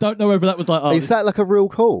 And I don't know whether that was like, Is that like a real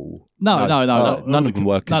call? no. None of them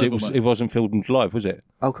were because None of them were. it wasn't filmed live, was it?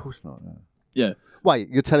 Oh, of course not. No. Yeah. Wait,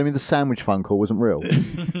 you're telling me the sandwich phone call wasn't real?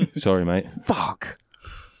 Sorry, mate. Fuck.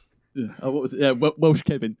 Yeah. Oh, what was it? Yeah, Welsh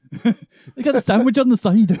Kevin. They got a sandwich on the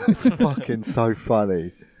side. Fucking so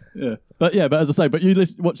funny. Yeah, but as I say, but you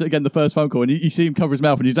watch it again, the first phone call, and you see him cover his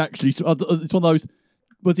mouth, and he's actually, it's one of those.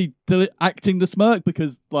 Was he acting the smirk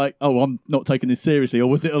because, like, oh, I'm not taking this seriously, or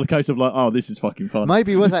was it a case of like, oh, this is fucking fun?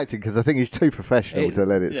 Maybe he was acting because I think he's too professional to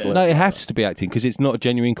let it slip. No, it has to be acting because it's not a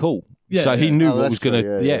genuine call. Yeah, so he yeah. knew Oh, what that's was going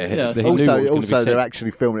true, to. yeah. He knew what was Also, gonna be they're said.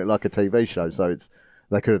 actually filming it like a TV show, so it's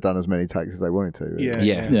They could have done as many takes as they wanted to. Really.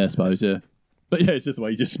 Yeah. Yeah, I suppose. Yeah, but yeah, it's just the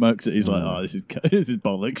way he just smirks it. He's like, "Oh, this is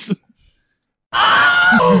bollocks."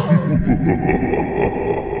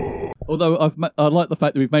 Although I like the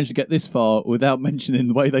fact that we've managed to get this far without mentioning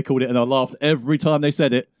the way they called it, and I laughed every time they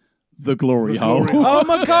said it. The glory hole. Oh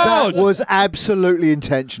my god! That was absolutely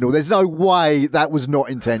intentional. There's no way that was not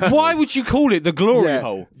intentional. Why would you call it the glory Yeah,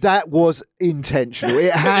 hole? that was intentional.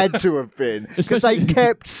 It had to have been. Because they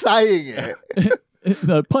kept saying it.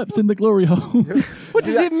 No, pipes in the glory hole. What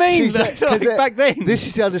does it mean? She said- 'cause Like, back then, This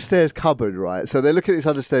is the understairs cupboard, right? So they look at this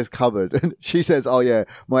understairs cupboard, and she says, "Oh yeah,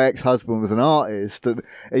 my ex-husband was an artist, and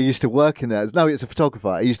he used to work in there. No, he was a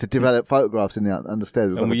photographer. He used to develop photographs in the understairs. It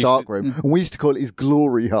was And like we a used dark room, and we used to call it his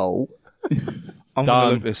glory hole." I'm going Done.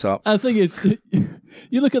 to look this up. And the thing is,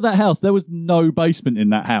 you look at that house. There was no basement in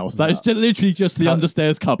that house. That is literally just the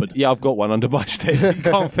understairs cupboard. yeah, I've got one under my stairs. You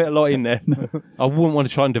can't fit a lot in there. I wouldn't want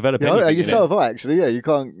to try and develop Yeah, anything in so it. have I actually. Yeah, you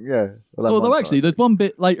can't. Yeah. Well, Although actually, there's one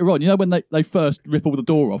bit later on. You know when they first rip all the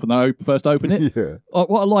door off and they first open it. yeah,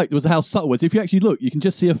 What I liked was how subtle it was. If you actually look, you can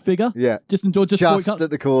just see a figure. yeah, Just before it cuts. just at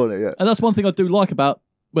the corner. Yeah. And that's one thing I do like about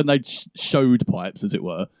when they showed pipes, as it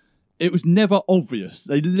were. It was never obvious.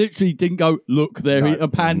 They literally didn't go, look there,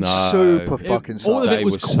 and pan. No. Super It- fucking. all of subtle. it They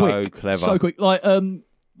was were so quick, clever. so quick. Like the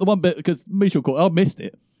one bit because Michel caught, I missed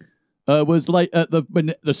it. Was late at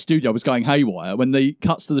when the studio was going haywire. When they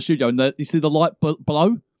cuts to the studio and you see the light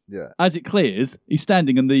below, Yeah. as it clears, he's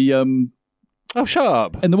standing in the Oh, shut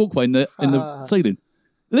up! in the walkway in the ceiling.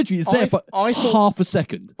 Literally, it's there for I thought- half a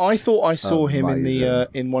second. I thought I saw him in the Amazing.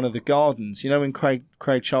 in one of the gardens. You know when Craig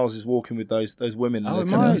Charles is walking with those women and Oh, they're it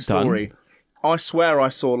telling might the have done. story. I swear I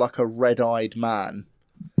saw like a red-eyed man.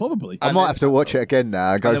 Probably. I might have to watch it again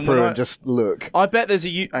now and go and then through when and just look. I bet there's a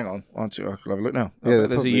hang on, I'll have a look now. I Yeah, bet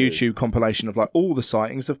there's a probably is. YouTube compilation of like all the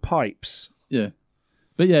sightings of pipes. Yeah.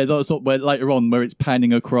 But yeah, that's sort of where later on where it's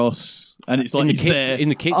panning across and it's like he's there. in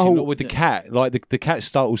the kitchen Oh. with the cat. Like the cat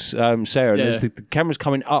startles Sarah. And Yeah. there's the camera's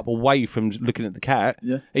coming up away from looking at the cat.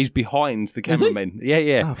 Yeah. He's behind the Is he? cameraman. Yeah,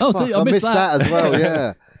 yeah. Oh, see, I missed that. as well.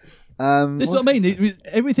 Yeah. This is what I mean.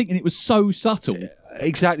 Everything in it was so subtle.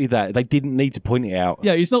 Exactly that. They didn't need to point it out.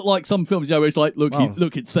 Yeah, it's not like some films, where it's like, look, Wow.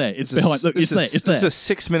 look, it's there, it's behind, look, it's there, it's This is there. a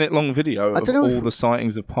 6-minute long video I of don't know all if- the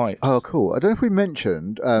sightings of pipes. Oh, cool. I don't know if we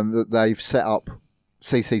mentioned that they've set up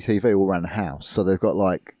CCTV all around the house, so they've got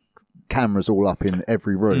like cameras all up in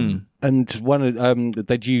every room. And one of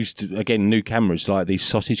they'd used again new cameras like these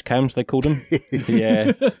sausage cams they called them.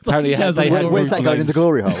 Yeah, apparently cams they on had the Where's that going in the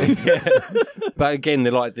glory hole? But again,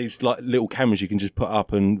 they're like these like little cameras you can just put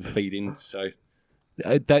up and feed in. So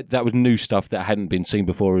that was new stuff that hadn't been seen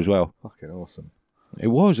before as well. Fucking awesome. It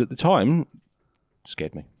was at the time.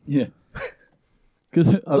 Scared me. Yeah.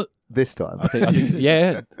 Because This time. I think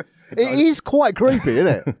yeah. It is quite creepy,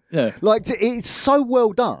 isn't it? yeah, Like it's so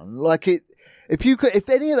well done. Like it. If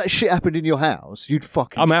any of that shit happened in your house, you'd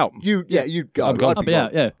fucking. I'm out. You'd go. I'm gone. I'll be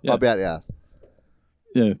out. Yeah, yeah, I'd be out the house.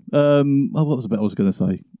 yeah. Oh, what was the bit I was going to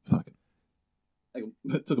say? Fuck. Hang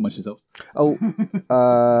on. Took much yourself. Oh,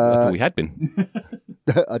 I thought we had been.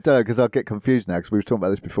 I don't know because I'll get confused now because we were talking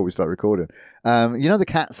about this before we started recording. You know the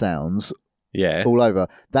cat sounds Yeah. all over.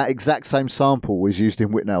 That exact same sample was used in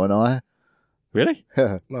Whitnell and I. Really?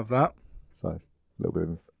 So Love that. a little bit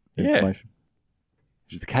of Yeah. information.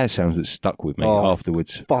 It was the cat sounds that stuck with me Oh.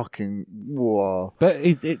 afterwards. Fucking whoa. But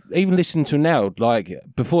even listening to it now, like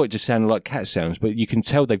before, it just sounded like cat sounds. But you can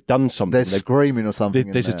tell they've done something. They're screaming or something.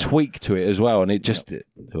 in There's a there. tweak to it as well, and it just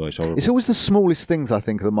oh, it's horrible. It's always the smallest things I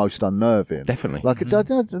think are the most unnerving. Definitely. Like I don't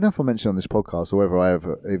know if I mentioned it on this podcast or whether I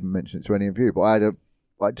ever even mentioned it to any of you, but I had a.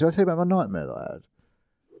 Like, did I tell you about my nightmare that I had?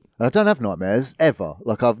 And I don't have nightmares ever.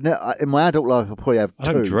 Like in my adult life, I probably have I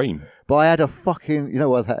two. don't dream. But I had a fucking. You know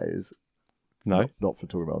what that is? No. Not for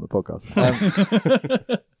talking about on the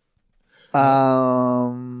podcast.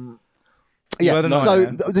 Yeah. had a So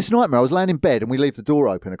nightmare? this nightmare, I was laying in bed and we leave the door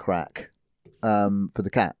open a crack for the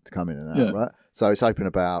cat to come in and out. Yeah. Right. So it's open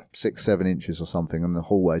about 6-7 inches or something, and the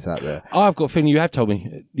hallway's out there. Oh, I've got a feeling you have told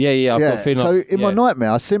me. Yeah, I've got a feeling. So in my yeah.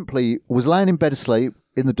 nightmare, I simply was laying in bed asleep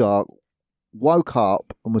in the dark, woke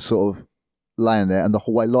up and was sort of laying there, and the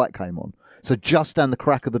hallway light came on. So just down the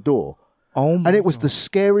crack of the door, Oh my and it was the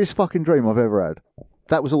scariest fucking dream I've ever had.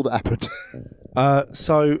 That was all that happened.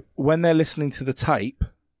 So when they're listening to the tape,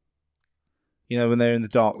 you know, when they're in the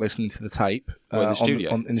dark listening to the tape Well, in the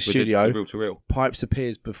studio. in the With studio, the reel to reel. Pipes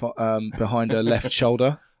appears behind her left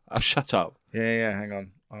shoulder. Oh, shut up. Yeah. Hang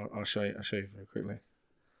on, I'll show you. I'll show you very quickly.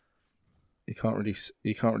 You can't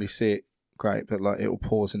really see it great, but like it will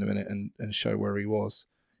pause in a minute and show where he was.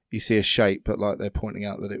 You see a shape, but like they're pointing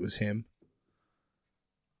out that it was him.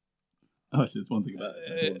 Oh, actually, there's one thing about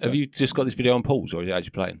it. Have you just got this video on pause, or is it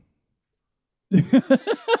actually playing?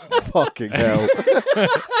 Fucking hell.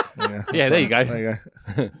 Yeah, there you go. There you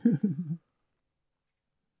go.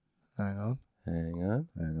 Hang on. Hang on.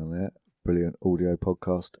 Hang on there. Brilliant audio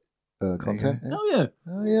podcast content. Oh, yeah.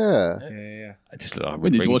 Oh, yeah. Yeah. I just look like We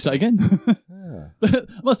need to watch that again. Yeah.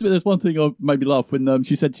 Must admit, there's one thing that made me laugh when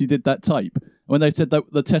she said she did that tape. When they said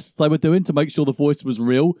that the tests they were doing to make sure the voice was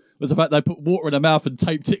real was the fact they put water in her mouth and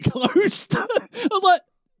taped it closed. I was like,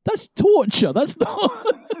 that's torture. That's not.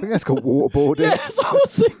 I think that's called waterboarding. Yeah, that's what I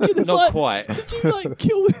was thinking. It's Not like, quite. did you like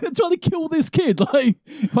trying to kill this kid? Like,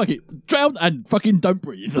 fuck it, drown and fucking don't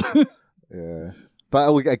breathe. Yeah. But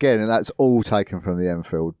again, and that's all taken from the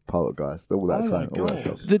Enfield Poltergeist. All that, Oh my all that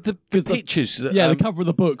God. stuff. The pictures. Yeah, the cover of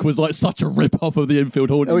the book was like such a rip off of the Enfield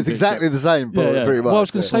haunting. It was picture. exactly the same, but Yeah. pretty much. What I was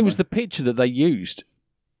going to yeah. say was the picture that they used.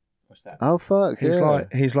 What's that? Oh, fuck. He's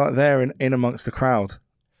like there in amongst the crowd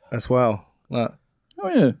as well. Like, Oh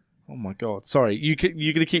yeah. oh my god. Sorry, you're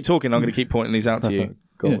gonna keep talking. I'm gonna keep pointing these out to you.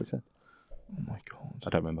 God, Yeah. what's that? Oh my god. I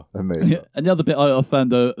don't remember. I mean, Yeah, and the other bit I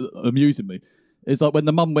found amusing me is like when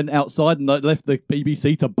the mum went outside and like, left the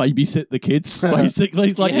BBC to babysit the kids. Basically,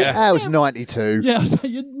 it's like, Yeah. that was 92. yeah, I was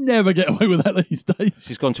like, you'd never get away with that these days.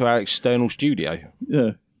 She's gone to our external studio.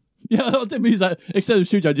 Yeah, yeah. I didn't mean that. Except the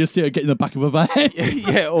studio, I just see her get in the back of a van.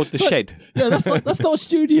 Yeah, or the shed. Yeah, that's not a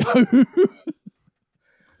studio.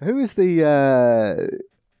 Who is the,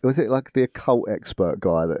 was it like the occult expert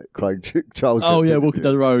guy that Craig Charles? Oh kept yeah, in- walking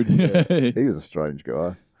down the road. He was a strange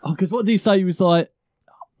guy. Oh, because what did he say? He was like,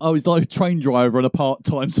 oh, he's like a train driver and a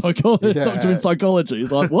part-time psychologist, Yeah. doctor in psychology.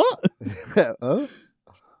 He's like, what? Huh?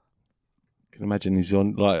 Can imagine he's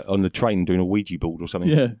on the train doing a Ouija board or something.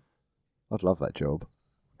 Yeah. I'd love that job.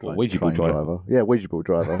 What, Ouija board Train driver. Yeah, Ouija board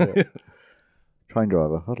driver. Yeah. Train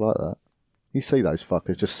driver. I'd like that. You see those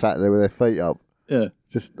fuckers just sat there with their feet up, Yeah.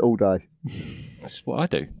 just all day. That's what I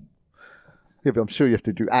do. Yeah, but I'm sure you have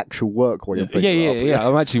to do actual work while your feet Yeah, are up. yeah.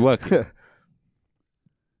 I'm actually working.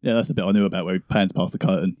 Yeah, that's the bit I knew about where he pans past the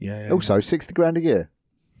curtain. Yeah. Also, 60 grand a year.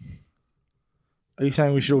 Are you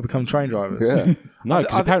saying we should all become train drivers? Yeah. No,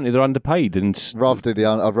 because apparently they're underpaid and I've rather did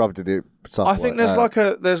it. I think there's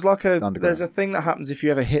there's Underground. a thing that happens if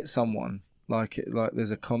you ever hit someone. Like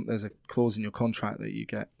there's a clause in your contract that you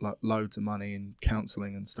get like loads of money in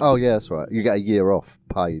counselling and stuff. Oh yeah, that's right. You get a year off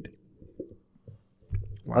paid.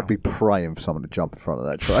 Wow. I'd be praying for someone to jump in front of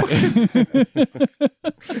that train.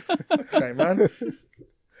 Okay, man.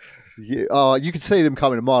 Yeah. Oh, you can see them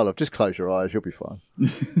coming a mile off. Just close your eyes, you'll be fine.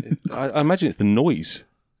 I imagine it's the noise.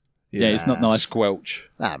 Yeah, it's not nice. Squelch.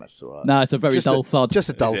 Nah, that's all right. No, it's a very dull thud. Just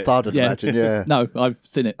a dull it? thud, I'd Yeah. imagine. Yeah. No, I've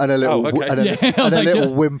seen it. And a little, Oh, okay. and a, Yeah, I was and a actually-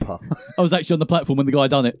 little whimper. I was actually on the platform when the guy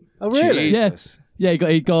done it. Oh, really? Jesus. Yeah,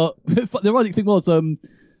 he got. The ironic thing was,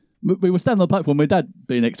 we were standing on the platform. My dad,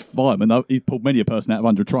 being ex-fireman, he pulled many a person out of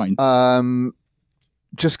under a train.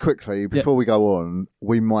 Just quickly, before we go on,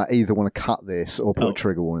 we might either want to cut this or put Oh. a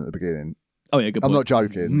trigger warning at the beginning. Oh yeah, good I'm point. not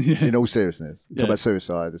joking. Yeah. In all seriousness. Yeah. Talk about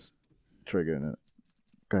suicide, it's triggering it.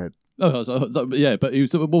 Go ahead. Yeah, but he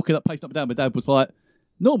was sort of walking up, pacing up and down. My dad was like,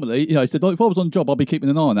 normally, he said, if I was on the job, I'd be keeping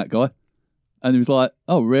an eye on that guy. And he was like,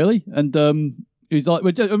 oh, really? And he's like,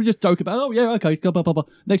 we're just joking about, oh, yeah, okay. Blah, blah, blah.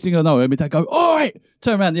 Next thing I know, my dad go, all right.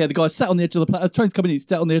 Turn around, yeah, the guy sat on the edge of the platform. The train's coming in, he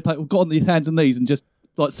sat on the edge, got on his hands and knees and just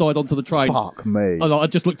like side onto the train. Fuck me. And I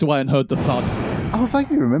just looked away and heard the thud. Oh, I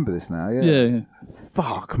vaguely remember this now, yeah. Yeah, yeah.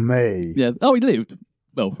 Fuck me. Yeah. Oh, he lived,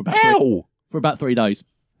 well, for about 3 days.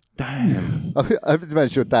 Damn. I have to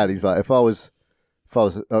mention your dad, he's like, if I was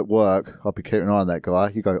at work, I'd be keeping an eye on that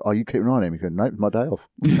guy. You go, are you keeping an eye on him? You go, no, it's my day off.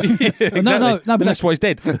 Exactly. No, but And that's why he's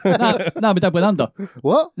dead. no, my dad went under.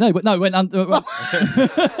 What? No, he went under.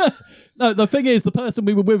 No, the thing is, the person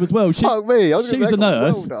we were with as well, Fuck me. I was she's a gonna make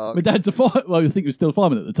nurse. well dark. My dad's a fire. Well, I think he was still a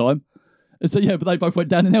fireman at the time. And so, yeah, but they both went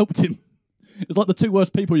down and helped him. It's like the two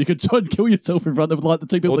worst people you could try and kill yourself in front of, like the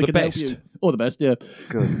two people Or that the can best. help you. Or the best, yeah.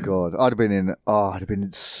 Good God. I'd have been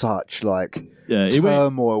in such, like, Yeah,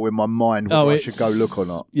 turmoil in my mind whether I should go look or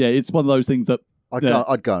not. Yeah, it's one of those things that I'd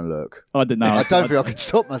go and look. I didn't know. I don't think I could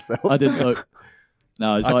stop myself. I didn't look.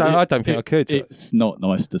 No, it's I don't think I could. It's not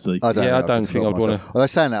nice to see. I don't Yeah, I know if don't could think stop I'd wanna- myself. Although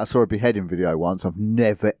saying that, I saw a beheading video once. I've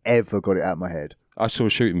never, ever got it out of my head. I saw a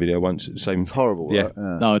shooting video once. Same. It's horrible, Yeah. right?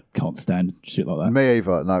 No, I can't stand shit like that. Me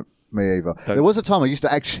either. No, me either. There was a time I used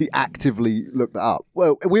to actually actively look that up.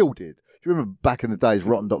 Well, we all did. Do you remember back in the days,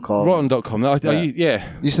 Rotten.com? Rotten.com. Yeah.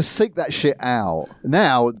 Used to seek that shit out.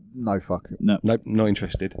 Now, no fucking. Nope, not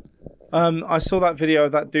interested. I saw that video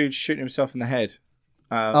of that dude shooting himself in the head.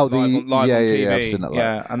 Oh, live on TV. I've seen that.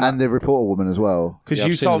 Yeah, and the reporter woman as well. because Yeah,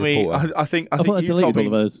 you I've seen told the me, reporter. I think thought I you told deleted me, all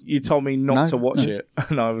of those. you told me not No? to watch it,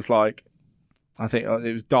 and I was like, I think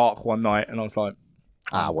it was dark one night, and I was like,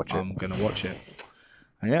 watch it. I'm going to watch it.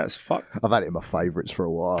 And yeah, it's fucked. I've had it in my favourites for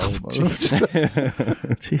a while.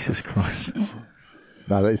 Jesus Christ.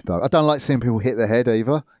 No, that is dark. I don't like seeing people hit their head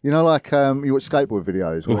either. You know, like you watch skateboard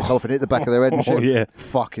videos where they go off and hit the back of their head and shit. Yeah.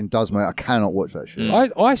 Fucking does, mate. I cannot watch that shit.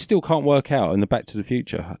 I still can't work out in the Back to the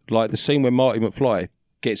Future, like the scene where Marty McFly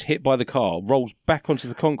gets hit by the car, rolls back onto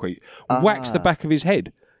the concrete, whacks the back of his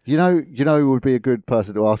head. You know who would be a good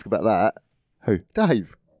person to ask about that? Who?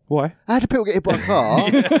 Dave. Why? How do people get hit by a car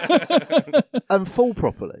and fall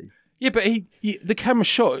properly? Yeah, but the camera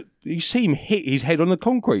shot, you see him hit his head on the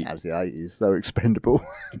concrete. That was the 80s. They were expendable.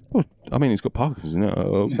 Well, I mean, he's got Parkinson's, isn't it?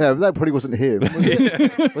 Yeah, but that probably wasn't him. Was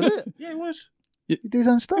it? Was it? Yeah, it was. He did his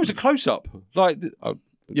own stuff. It was a close-up. Like,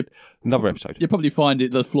 another episode. You probably find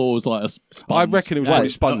it the floor was like a sponge. I reckon it was like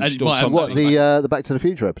sponged and it or might have something. What, the Back to the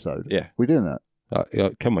Future episode? Yeah. We doing that?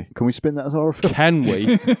 Can we? Can we spin that as a horror film? Can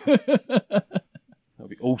we? That'd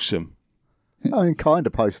be awesome. I mean, kind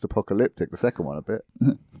of post-apocalyptic, the second one a bit. I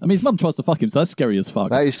mean, his mum tries to fuck him, so that's scary as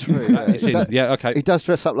fuck. That is true. It's in. Yeah, okay. He does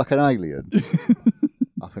dress up like an alien.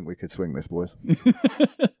 I think we could swing this, boys.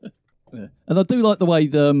 And I do like the way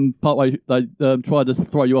part way they try to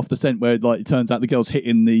throw you off the scent, where like it turns out the girl's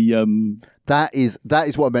hitting the. That is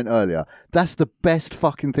what I meant earlier. That's the best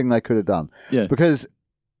fucking thing they could have done. Yeah. Because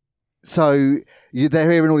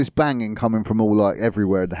they're hearing all this banging coming from all like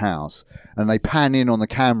everywhere in the house, and they pan in on the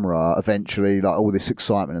camera eventually, like all this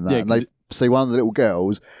excitement and that, Yeah, and they see one of the little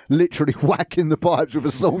girls literally whacking the pipes with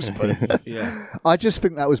a saucepan. Yeah. I just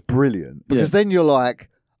think that was brilliant because then you're like,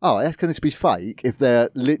 oh, how can this be fake if they're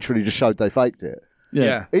literally just showed they faked it?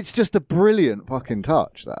 Yeah. It's just a brilliant fucking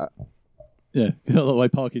touch, that. Yeah. Because the way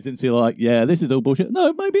Parky's instantly like, yeah, this is all bullshit.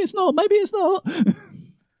 No, maybe it's not. Maybe it's not.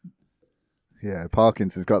 Yeah,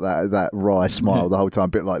 Parkinson's got that wry smile the whole time, a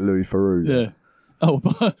bit like Louis Theroux. Yeah. Oh,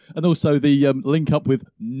 and also the link up with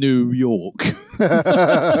New York.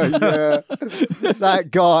 Yeah, that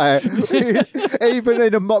guy. Even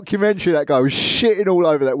in a mockumentary, that guy was shitting all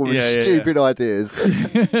over that woman's stupid ideas.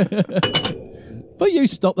 But you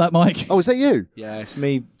stop that, Mike. Oh, is that you? Yeah, it's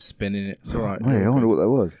me spinning it. It's all right. Wait, I wonder what that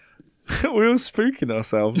was. We're all spooking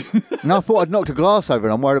ourselves. No, I thought I'd knocked a glass over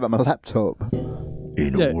and I'm worried about my laptop.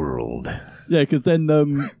 In Yeah. a world. Yeah, because then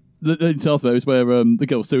the South is where the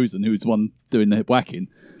girl Susan, who's the one doing the hip whacking,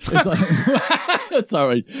 is like,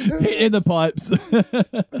 sorry, hitting the pipes.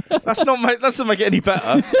 That doesn't make it any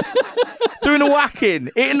better. Doing a whacking,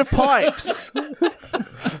 hitting the pipes.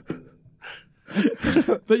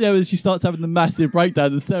 But yeah, when she starts having the massive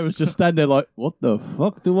breakdown, and Sarah's just standing there like, what the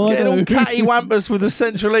fuck do I Getting do? all catty wampus with the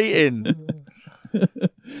central eating.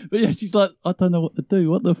 But yeah, she's like, I don't know what to do.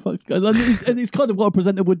 What the fuck's going on? And it's kind of what a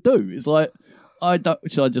presenter would do. It's like,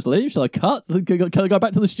 should I just leave? Should I cut? Can I go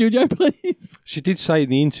back to the studio, please? She did say in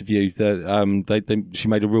the interview that she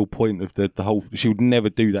made a real point of the whole. She would never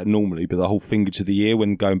do that normally, but the whole finger to the ear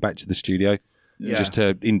when going back to the studio, just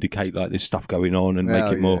to indicate like there's stuff going on and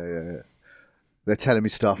make it more. Yeah. They're telling me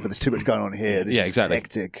stuff, but there's too much going on here. This is exactly.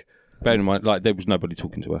 hectic. Bear in mind, like there was nobody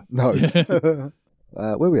talking to her. No.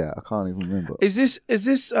 Where we at? I can't even remember. Is this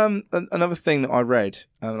another thing that I read,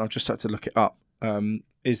 and I've just had to look it up,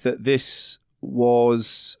 is that this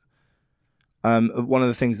was one of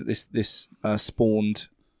the things that this spawned,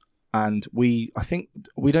 and I think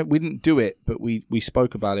we didn't do it, but we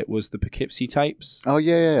spoke about it, was the Poughkeepsie tapes. Oh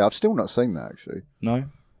yeah. I've still not seen that actually. No,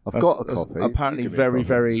 I've got a copy. Apparently, You give me a very copy.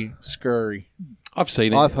 very scary. I've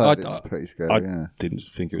seen it. I've heard I it's pretty scary. I didn't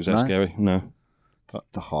think it was that No? scary. No.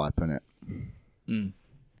 The hype in it. Mm.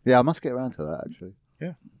 Yeah, I must get around to that actually.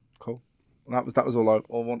 Cool. That was all I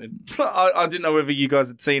wanted. I didn't know whether you guys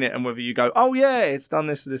had seen it and whether you go, oh yeah, it's done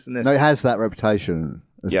this, and this. No, it has that reputation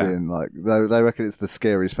as Yeah. being like they reckon it's the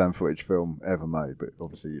scariest fan footage film ever made, but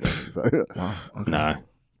obviously you don't think so. No.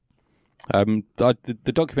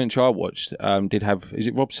 The documentary I watched did have, is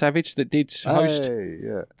it Rob Savage that did host? Hey,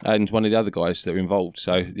 yeah. And one of the other guys that were involved.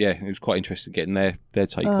 So yeah, it was quite interesting getting their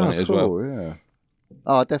take on it as well. Cool, yeah.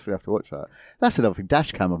 Oh, I definitely have to watch that. That's another thing.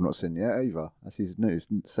 Dashcam I've not seen yet either. That's his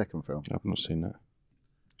second film. I've not seen that.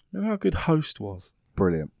 Know how good Host was.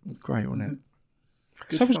 Brilliant. It was great, wasn't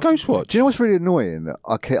it? So was Ghostwatch. Do you know what's really annoying that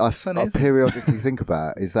I funny, isn't it? periodically think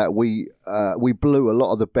about is that we blew a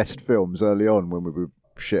lot of the best films early on when we were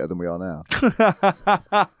shitter than we are now.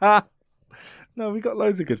 No, we got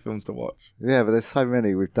loads of good films to watch. Yeah, but there's so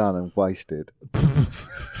many we've done and wasted.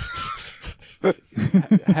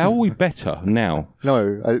 How are we better now?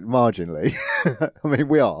 No, marginally. I mean,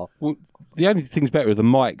 we are. Well, the only things better are the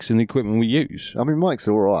mics and the equipment we use. I mean, Mike's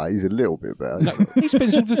all right. He's a little bit better. No, he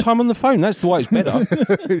spends all the time on the phone. That's the way it's better.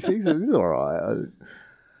 he's all right.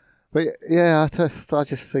 But yeah, I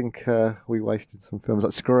just think we wasted some films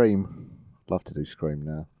like Scream. I'd love to do Scream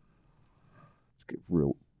now. Let's get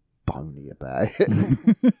real bony about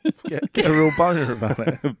it. Get a real boner about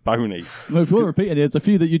it. Bony. Well, if you want to repeat it, there's a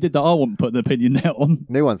few that you did that I won't put an opinion out on.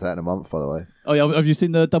 New one's out in a month, by the way. Oh yeah, have you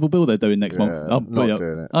seen the double bill they're doing next month? Yeah, Oh, not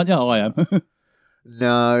doing it. Yeah, I am.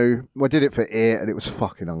 No, I did it for it, and it was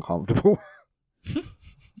fucking uncomfortable.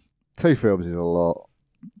 2 films is a lot.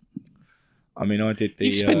 I mean, I did the.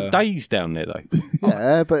 You spent days down there though.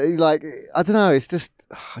 Yeah, but like, I don't know. It's just,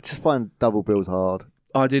 I just find double bills hard.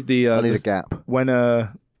 I did the. I need a gap. When Rise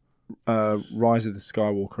of the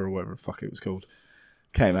Skywalker or whatever the fuck it was called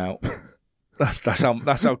came out. that's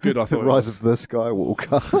how good I The thought. Rise it was. of the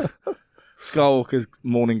Skywalker. Skywalker's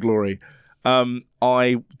Morning Glory.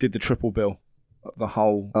 I did the triple bill, the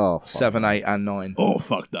whole Oh, fuck. 7, 8, and 9. Oh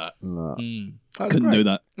fuck that! No. That was Couldn't great. do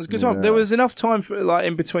that. It was a good time. Yeah. There was enough time for like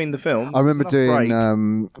in between the films. I remember There was enough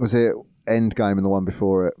doing, was it Endgame and the one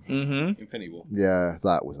before it? break. Infinity War. Yeah,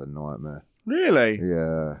 that was a nightmare. Really?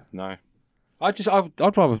 Yeah. No.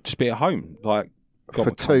 I'd rather just be at home. Like got For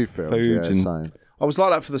my 2 films, food yeah, and- same. I was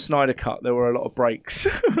like that for the Snyder Cut. There were a lot of breaks.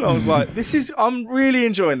 And I was like, I'm really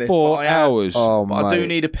enjoying this. 4 but I am- hours. Oh, But I do mate.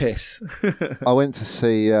 need a piss. I went to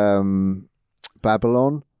see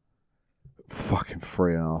Babylon. Fucking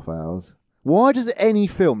 3.5 hours. Why does any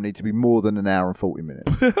film need to be more than an hour and 40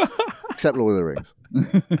 minutes? Except Lord of the Rings.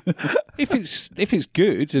 If it's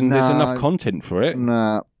good and there's No. enough content for it,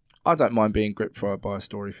 Nah, I don't mind being gripped by a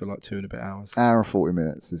story for like 2 and a bit hours. hour and 40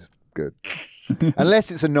 minutes is good. Unless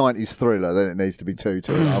it's a 90s thriller, then it needs to be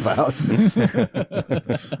 2.5 hours.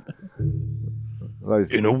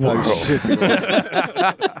 Those, In a those world. should be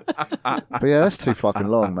long. But yeah, that's too fucking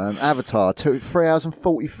long, man. Avatar, 3 hours and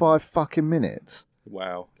 45 fucking minutes.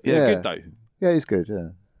 wow. Is Yeah. it good though? Yeah, it's good, yeah.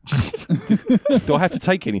 Do I have to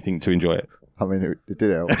take anything to enjoy it? I mean, it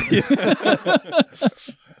did help.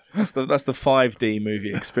 That's the 5D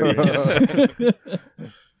movie experience.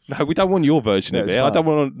 No, we don't want your version Yeah, of it's it. I fine. don't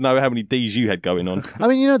want to know how many Ds you had going on. I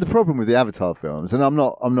mean, you know the problem with the Avatar films, and I'm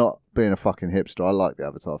not being a fucking hipster. I like the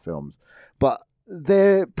Avatar films, but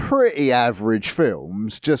they're pretty average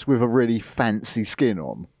films, just with a really fancy skin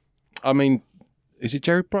on. I mean, is it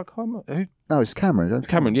Jerry Bruckheimer? Who? No, it's Cameron. James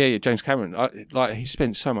Cameron, yeah, James Cameron. He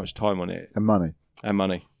spent so much time on it and money, and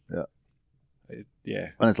money. Yeah. Yeah.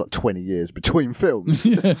 and it's like 20 years between films.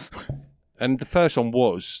 Yeah. And the first one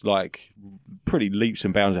was like pretty leaps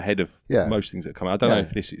and bounds ahead of Yeah. most things that come out. I don't know Yeah.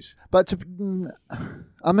 if this is. But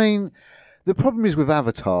I mean, the problem is with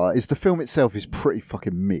Avatar is the film itself is pretty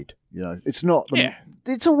fucking mid. You know, it's not. Yeah.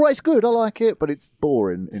 It's all right. It's good. I like it, but it's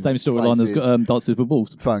boring. in Same storyline as places. Dances with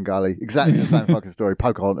Wolves. Fern Gully. Exactly the same fucking story.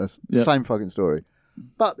 Pocahontas. Yeah. Same fucking story.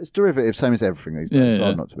 But it's derivative, same as everything these days. Yeah, so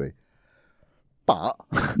yeah. not to be. But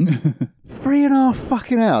 3.5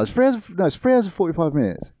 fucking hours. 3 hours. No, it's 3 hours and 45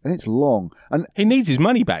 minutes, and it's long. And He needs his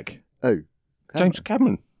money back. oh, James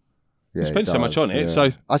Cameron. yeah, spent he so much does, on it, yeah.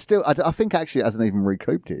 so- I think actually it hasn't even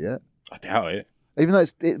recouped it yet. I doubt it. Even though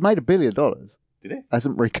it made $1 billion, Did it?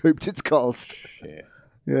 hasn't recouped its cost. Shit.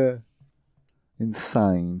 Yeah,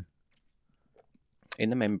 insane. In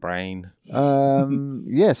the membrane.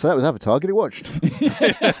 Yeah, so that was Avatar. Get it watched.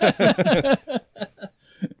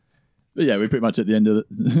 But yeah, we're pretty much at the end of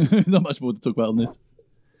it. Not much more to talk about on this.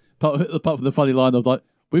 Apart from the funny line of like,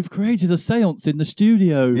 we've created a seance in the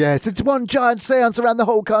studio. Yes, it's one giant seance around the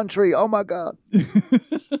whole country. Oh my god.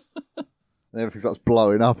 Everything starts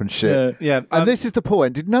blowing up and shit. Yeah. Yeah. And this is the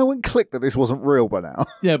point. Did no one click that this wasn't real by now?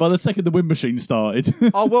 Yeah, by the second the wind machine started.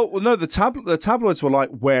 Oh well, no. The tabloids were like,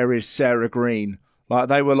 "Where is Sarah Green?" Like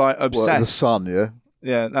they were like Well, the obsessed. sun, yeah.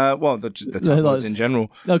 Yeah. Well, the They're tabloids like- in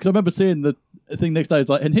general. No, because I remember seeing the thing next day. It's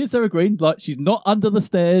like, and here's Sarah Green. Like, she's not under the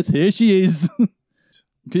stairs. Here she is.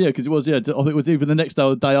 Yeah, because it was. Yeah, I think it was even the next day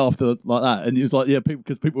or the day after, like that. And it was like, yeah,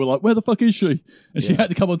 because people were like, "Where the fuck is she?" And she had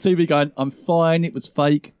to come on TV going, "I'm fine. It was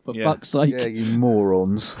fake. For Yeah. fuck's sake." Yeah, you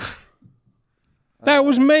morons. That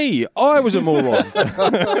was me. I was a moron.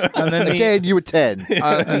 And then Again, you were 10.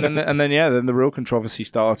 then then the real controversy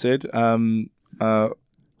started. Jimmy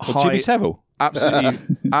High, Savile.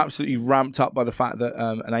 absolutely ramped up by the fact that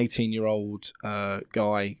an 18-year-old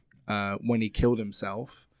guy, when he killed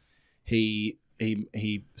himself, he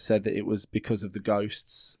said that it was because of the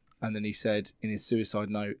ghosts, and then he said in his suicide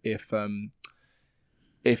note,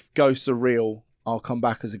 if ghosts are real, I'll come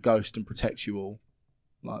back as a ghost and protect you all,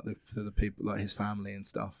 like the people, like his family and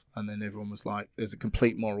stuff. And then everyone was like, there's a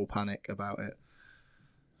complete moral panic about it,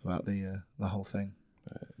 about the whole thing.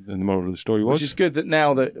 And the moral of the story was? Which is good that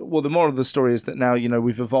now the moral of the story is that now,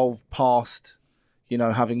 we've evolved past,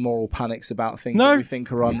 having moral panics about things No. that we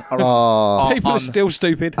think are Oh, People are still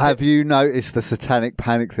stupid. have you noticed the satanic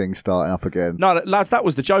panic thing starting up again? No, lads, that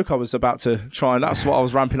was the joke I was about to try, and that's what I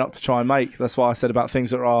was ramping up to try and make. That's why I said about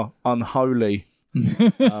things that are unholy.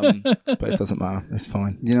 But it doesn't matter. It's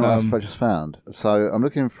fine. You know what I just found? So I'm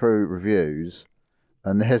looking through reviews,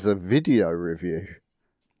 and there's a video review.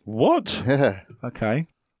 What? Yeah, Okay.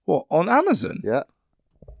 What, on Amazon? yeah.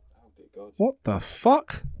 What the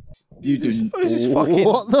fuck? You do. Who's this fucking...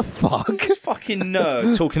 What the fuck? This fucking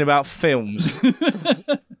nerd talking about films. Who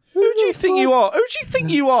do you think you are? Who do you think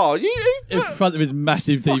you are? In front of his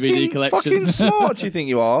massive DVD collection. Fucking smart, do you think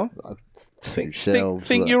you are? Two shelves.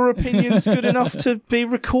 Think your opinion's good enough to be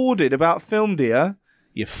recorded about film, dear?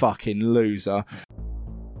 You fucking loser.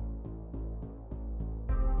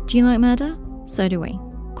 Do you like murder? So do we.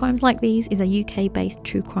 Crimes Like These is a UK-based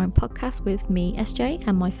true crime podcast with me, SJ,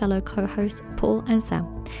 and my fellow co-hosts Paul and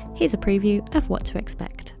Sam. Here's a preview of what to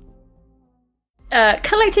expect.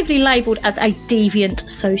 Collectively labelled as a deviant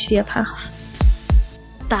sociopath.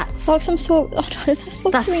 That's Like some sort. I don't know, that's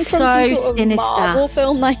like That's something so from some sort of sinister. Marvel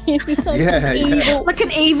film. Like, it's like Yeah, some yeah. evil. like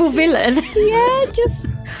an evil villain. Yeah, just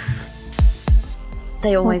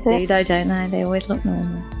They always That's do, it. though, don't they? They always look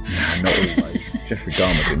normal. Not always. Jeffrey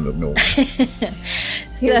Dahmer didn't look normal.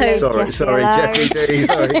 So Sorry, Jeffrey D.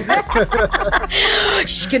 Sorry.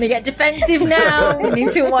 she's gonna get defensive now. We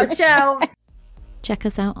need to watch out. Check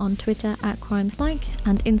us out on Twitter @CrimesLike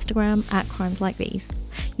and Instagram @CrimesLikeThese.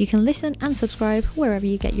 You can listen and subscribe wherever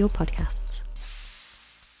you get your podcasts.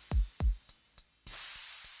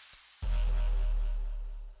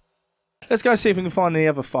 Let's go see if we can find any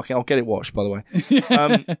other fucking... I'll get it watched, by the way.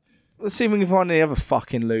 Let's see if we can find any other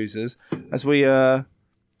fucking losers as we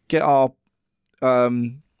get our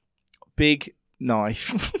big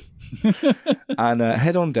knife and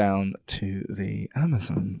head on down to the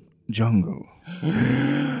Amazon jungle.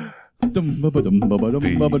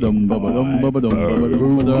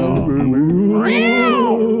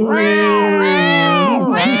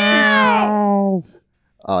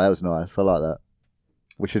 Oh, that was nice. I like that.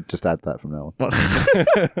 We should just add that from now on.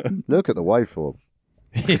 Look at the waveform.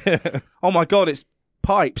 Oh my god, it's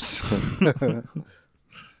pipes.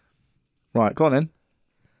 Right, go on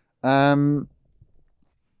then.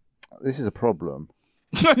 This is a problem.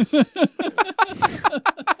 What's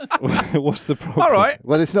the problem? All right.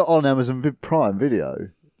 Well, it's not on Amazon Prime Video,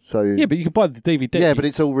 so Yeah, but you can buy the DVD. yeah, but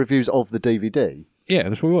it's all reviews of the DVD. yeah,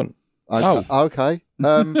 that's what we want. Okay.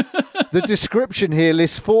 The description here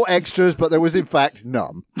lists 4 extras, but there was in fact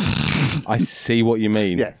none. I see what you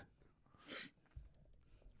mean. Yes.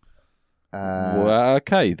 Well,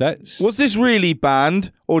 okay, that's. Was this really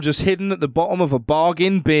banned or just hidden at the bottom of a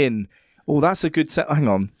bargain bin? Oh, that's a good hang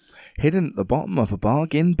on. Hidden at the bottom of a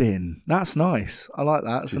bargain bin. That's nice. I like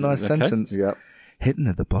that. It's a nice Okay. sentence. Yep. Hidden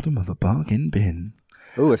at the bottom of a bargain bin.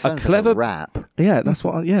 Oh, it sounds clever- like a rap. Yeah, that's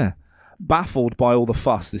what. Yeah. Baffled by all the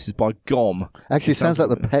fuss. This is by Gom. Actually, it sounds like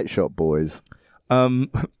the Pet Shop Boys.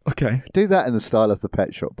 Okay. Do that in the style of the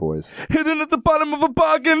Pet Shop Boys. Hidden at the bottom of a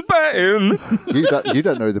bargain bin. You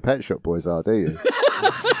don't know who the Pet Shop Boys are, do you?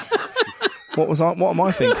 What am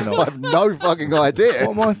I thinking I of? have no fucking idea.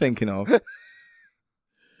 What am I thinking of?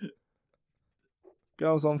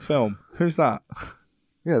 Girls on Film. Who's that?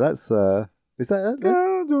 Yeah, that's is that it?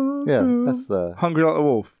 Yeah, that's Hungry Like the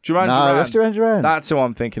Wolf. Duran no, Duran. that's Duran Duran. That's who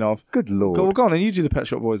I'm thinking of. Good lord. Go on, and you do the Pet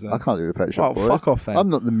Shop Boys then. I can't do the Pet Shop Well, Boys. fuck off then. I'm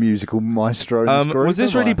not the musical maestro in this group, Was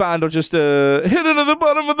this am really I? banned or just hidden at the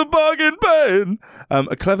bottom of the bargain bin?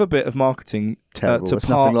 A clever bit of marketing Terrible. to It's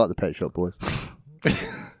part... nothing like the Pet Shop Boys.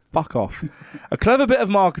 Fuck off. A clever bit of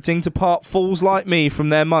marketing to part fools like me from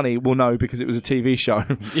their money. Well, no, because it was a TV show.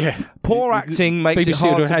 Yeah. Poor acting makes it BBC would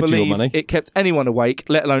hard have to had your believe money. it kept anyone awake,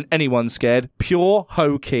 let alone anyone scared. Pure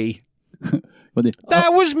hokey. That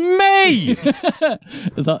was me!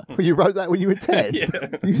 It's like, Well, you wrote that when you were 10? You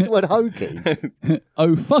used the word hokey.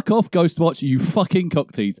 oh, fuck off, Ghostwatch, you fucking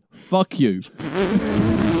cocktease. Fuck you.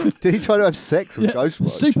 Did he try to have sex with Ghostwatch?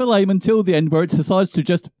 Super lame until the end where it decides to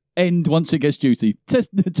just end once it gets juicy.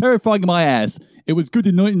 Terrifying my ass. It was good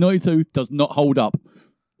in 1992, does not hold up.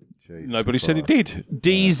 Jesus Nobody said it Christ. did.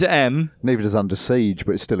 D's M. Neither does Under Siege,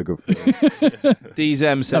 but it's still a good film. D's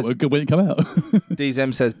M That says was good when it came out. D's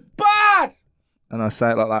M says bad, and I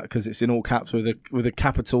say it like that because it's in all caps with a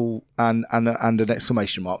capital and an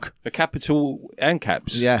exclamation mark. A capital and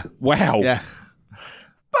caps. Yeah. Wow. Yeah.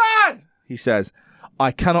 Bad! He says,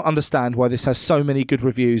 I cannot understand why this has so many good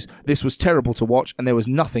reviews. This was terrible to watch, and there was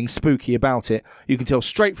nothing spooky about it. You can tell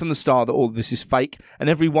straight from the start that all of this is fake, and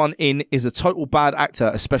everyone in is a total bad actor,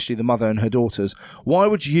 especially the mother and her daughters. Why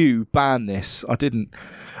would you ban this? I didn't.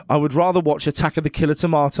 I would rather watch Attack of the Killer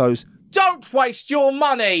Tomatoes. Don't waste your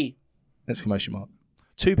money! Exclamation mark.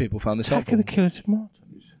 2 people found this Attack helpful. of the Killer Tomatoes.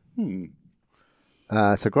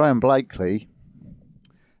 So Graham Blakely,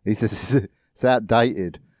 he says it's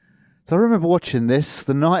outdated. So I remember watching this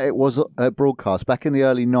the night it was broadcast back in the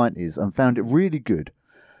early 90s and found it really good.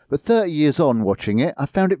 But 30 years on watching it, I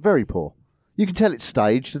found it very poor. You can tell it's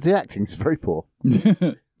staged, the acting is very poor.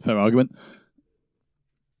 Fair argument.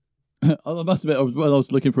 I must admit, when I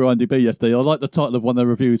was looking through IMDb yesterday, I like the title of one of the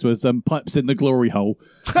reviews was Pipes in the Glory Hole.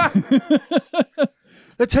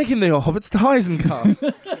 They're taking the Hobbits to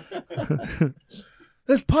Isengard.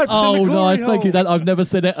 There's pipes in the Oh, glory nice. Thank you, hole. Dan. I've never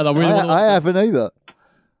seen it, and I really want to I haven't either.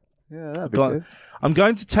 Yeah, that'd be good. I'm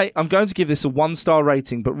going to give this a 1-star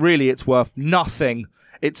rating, but really it's worth nothing.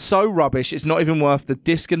 It's so rubbish, it's not even worth the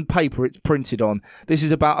disc and paper it's printed on. This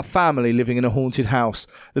is about a family living in a haunted house.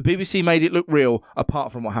 The BBC made it look real,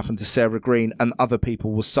 apart from what happened to Sarah Green and other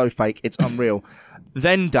people was so fake, it's unreal.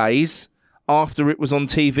 Then days after it was on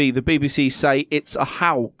TV, the BBC say it's a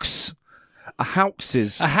hoax. A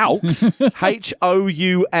hoaxes. A hoax?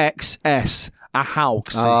 H-O-U-X-S. A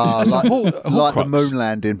hoax. Like the moon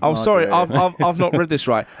landing. Oh, sorry, idea. I've not read this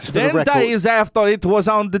right. for the Then record. days after it was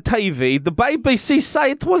on the TV, the BBC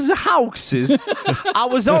say it was hoaxes. I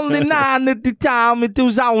was only 9 at the time it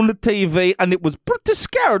was on the TV, and it was pretty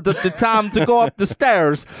scared at the time to go up the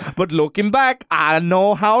stairs. But looking back, I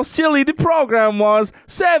know how silly the program was.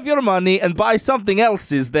 Save your money and buy something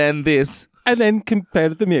else's than this. And then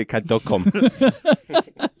compare to meerkat.com.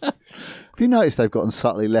 Have you noticed they've gotten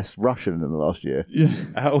subtly less Russian in the last year?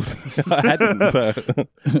 I hadn't, but...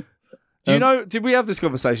 Do you know, did we have this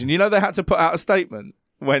conversation? You know they had to put out a statement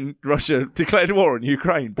when Russia declared war on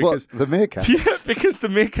Ukraine because The meerkat? Yeah, because the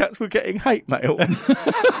meerkats were getting hate mail.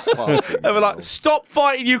 They were like, stop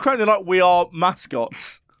fighting Ukraine. They're like, we are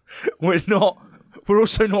mascots. We're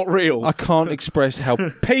also not real. I can't express how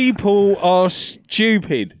people are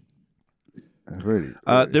stupid. Really?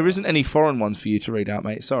 There isn't any foreign ones for you to read out,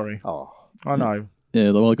 mate. Sorry. Oh. I know. Yeah,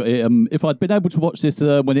 well, I got it. If I'd been able to watch this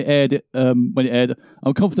when it aired, I'm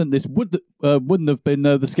confident this wouldn't have been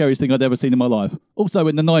the scariest thing I'd ever seen in my life. Also,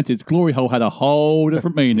 in the 90s, Glory Hole had a whole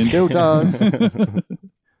different meaning. Still does.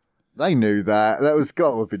 They knew that. That was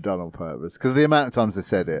got to have been done on purpose because the amount of times they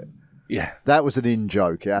said it. Yeah. That was an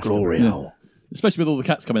in-joke. It has Glory to be. Hole. Especially with all the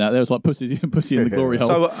cats coming out there, it's like pussy in the Glory Hole.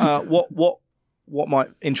 So, what might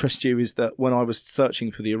interest you is that when I was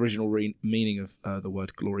searching for the original meaning of the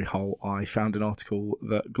word glory hole, I found an article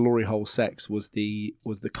that glory hole sex was the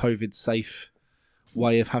COVID safe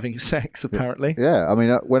way of having sex, apparently. Yeah, I mean,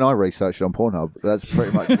 when I researched it on Pornhub, that's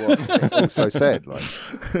pretty much what it also said. Like,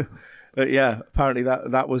 But yeah, apparently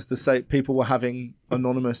that was the safe. People were having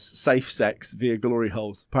anonymous safe sex via glory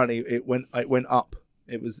holes. Apparently, it went up.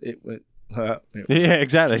 It went. Yeah,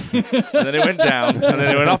 exactly. And then it went down, and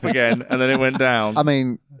then it went up again, and then it went down. I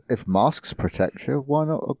mean, if masks protect you, why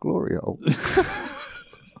not a glory hole?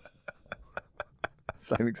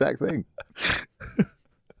 Same exact thing.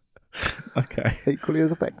 Okay. Equally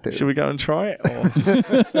as effective. Should we go and try it? Or?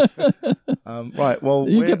 Right. Well,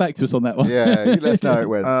 you get back to us on that one. Yeah, you let us know how it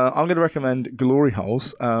went. I'm going to recommend Glory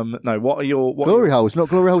Holes. No, what are your Glory Holes, not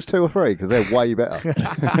Glory Holes 2 or 3, because they're way better.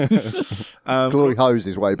 Glory Hose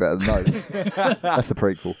is way better than those. That's the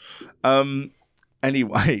prequel.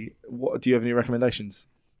 Anyway, do you have any recommendations?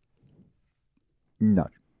 No.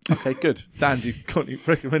 Okay, good. Dan, do you got any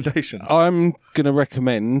recommendations? I'm going to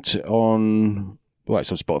recommend on... Well,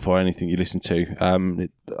 it's on Spotify, anything you listen to.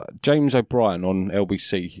 James O'Brien on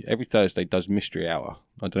LBC every Thursday does Mystery Hour.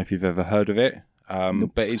 I don't know if you've ever heard of it,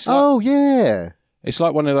 but it's like, yeah, it's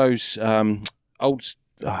like one of those old,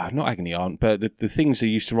 not agony aunt, but the things they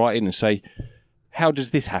used to write in and say, how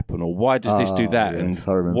does this happen, or why does this do that, yes, and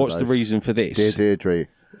I remember what's the those. reason for this? Dear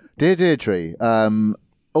Deirdre,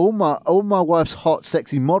 all my wife's hot,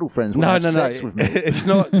 sexy model friends will have sex with me. It's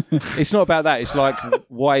not about that. It's like,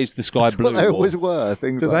 why is the sky blue? But they always were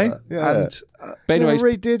things Do like they? that. Yeah. And, But You anyways, ever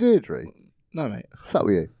read Dear Deirdre? no, mate. What's up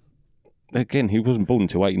with you? again, he wasn't born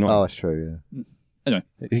until 89. Oh, that's true. Yeah.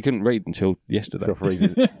 He couldn't read until yesterday. You're off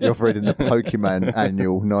reading the Pokemon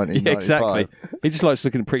Annual 1995. Yeah, exactly. He just likes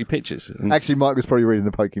looking at pretty pictures. And Actually, Mike was probably reading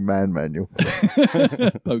the Pokemon Manual.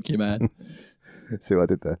 Pokemon. See what I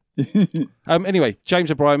did there? Anyway,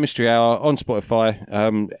 James O'Brien Mystery Hour on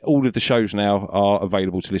Spotify. All of the shows now are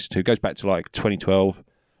available to listen to. It goes back to like 2012.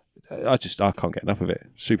 I can't get enough of it.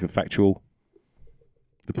 Super factual.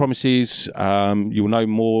 The promise is you'll know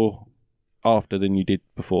more after than you did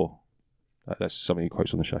before. That's something he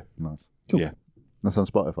quotes on the show. Nice. Cool. Yeah. That's on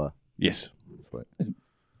Spotify. Yes. Sweet.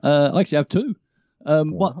 I actually have two.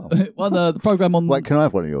 One the program on. Wait, can I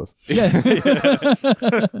have one of yours? Yeah.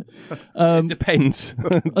 It depends.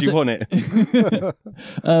 Do you want it?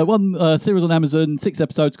 One series on Amazon, 6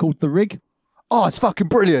 episodes called The Rig. Oh, it's fucking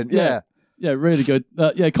brilliant. Yeah. Yeah, really good.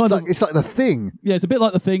 It's like The Thing. Yeah, it's a bit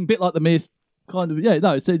like The Thing, bit like The Mist. Kind of. Yeah,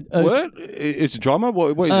 no, it's What? It's a drama?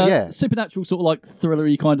 What is it? Yeah. supernatural sort of like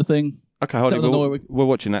thriller-y kind of thing. Okay, Holly, Set on the Norway. we're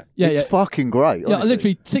watching that. Yeah, It's yeah. fucking great. Yeah, honestly.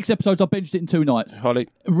 literally 6 episodes. I binged it in 2 nights. Holly,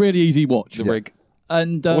 Really easy watch. The Rig.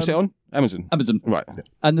 And What's it on? Amazon. Amazon. Right.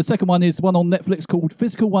 And the second one is one on Netflix called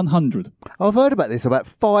Physical 100. I've heard about this about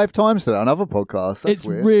 5 times today on other podcasts. That's It's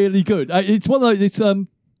weird. really good. It's one of those. It's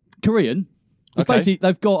Korean. It's Okay. basically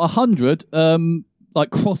they've got 100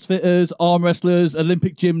 like CrossFitters, arm wrestlers,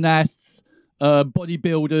 Olympic gymnasts,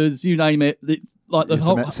 bodybuilders, you name it. It's like the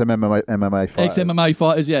whole some MMA fighters. ex-MMA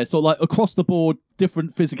fighters. Yeah, so like across the board,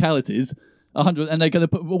 different physicalities. 100, and they're going to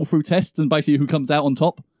put them all through tests, and basically who comes out on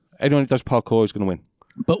top. Anyone who does parkour is going to win.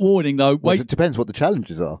 But warning though, Well, wait. it depends what the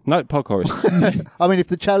challenges are. No, parkour is. I mean, if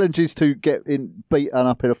the challenge is to get beaten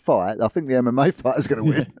up in a fight, I think the MMA fighter's going to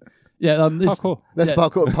win. Yeah, Parkour. Let's Yeah.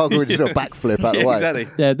 parkour just a backflip out of the way. Exactly.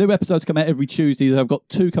 Yeah, new episodes come out every Tuesday. I've got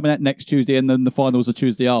 2 coming out next Tuesday, and then the finals are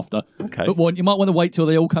Tuesday after. Okay. But one, you might want to wait till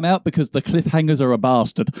they all come out because the cliffhangers are a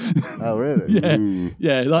bastard. Oh, really? yeah, Ooh.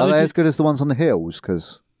 yeah. Like, Are they legit- as good as the ones on the hills?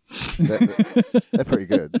 Because they're pretty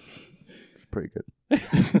good. It's pretty good.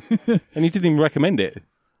 And you didn't even recommend it.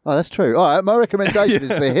 Oh, that's true. All right, my recommendation is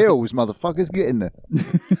the hills, motherfuckers. Get in there.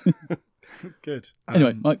 Good.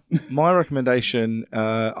 Anyway, Mike. My recommendation.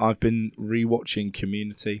 I've been rewatching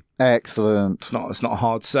Community. Excellent. It's not a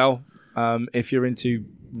hard sell. If you're into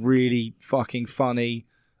really fucking funny,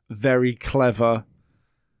 very clever.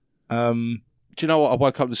 Do you know what? I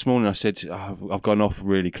woke up this morning and I said, I've gone off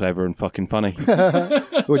really clever and fucking funny.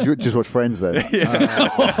 Would you just watch Friends then?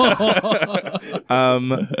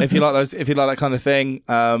 If you like that kind of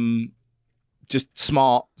thing, just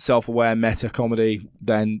smart, self-aware meta comedy,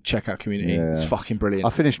 then check out Community. Yeah. It's fucking brilliant. I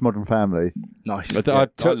finished Modern Family. Nice. I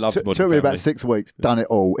loved Modern Took me Family. about 6 weeks. Done it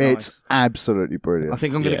all. Nice. It's absolutely brilliant. I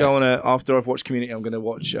think I'm going to Yeah. go on after I've watched Community, I'm going to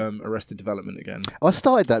watch Arrested Development again. I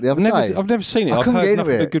started that the other day. I've never seen it. I I've couldn't heard get into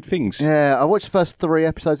nothing it. but good things. Yeah, I watched the first 3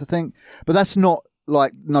 episodes, I think. But that's not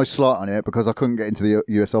like no slight on it because I couldn't get into the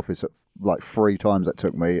US office at like 3 times that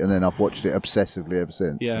took me, and then I've watched it obsessively ever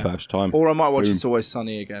since. Yeah. First time. Or I might watch It's Always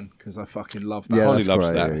Sunny again because I fucking love that. Yeah, Holly that's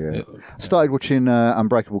loves great, that. yeah. Started watching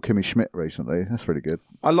Unbreakable Kimmy Schmidt recently. That's really good.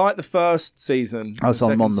 I like the first season. Oh,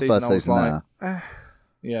 so I'm on the first I was season like, now.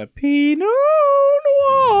 Yeah, Pinot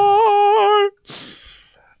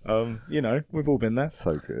Noir. You know, we've all been there.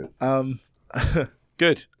 So good.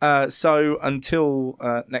 Good. So until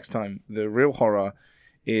next time, the real horror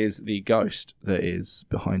is the ghost that is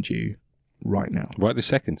behind you right now. Right this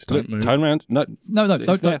second. Don't Look, move. turn around. No, No,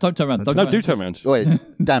 It's there. don't turn around. Don't no, turn do around. turn around. Wait,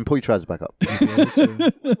 Dan, pull your trousers back up.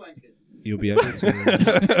 You'll be able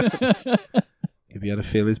to. You'll be able to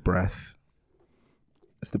feel his breath.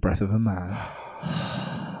 It's the breath of a man.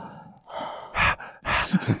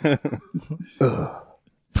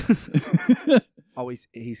 Oh, he's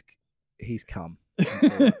come.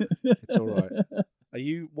 It's all right.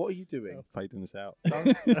 What are you doing? Fading this out. Don't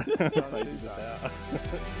do that.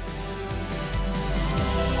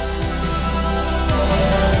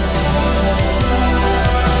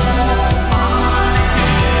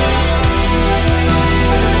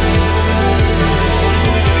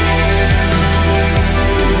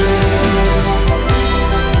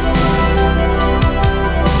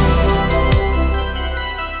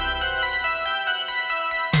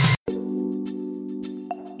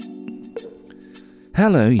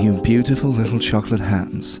 Hello, you beautiful little chocolate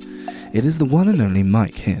hams. It is the one and only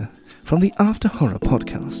Mike here, from the After Horror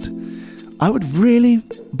podcast. I would really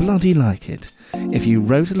bloody like it if you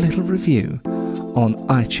wrote a little review on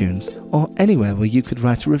iTunes or anywhere where you could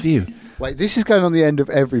write a review. Wait, this is going on the end of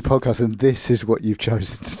every podcast, and this is what you've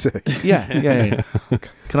chosen to do. Yeah.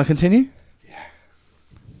 Can I continue? Yeah.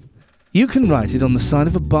 You can write it on the side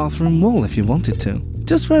of a bathroom wall if you wanted to,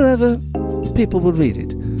 just wherever people will read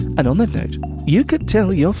it. And on that note, you could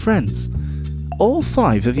tell your friends. All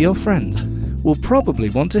 5 of your friends will probably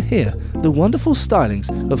want to hear the wonderful stylings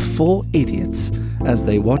of 4 idiots as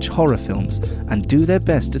they watch horror films and do their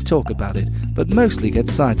best to talk about it, but mostly get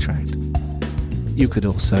sidetracked. You could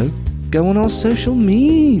also go on our social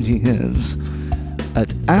medias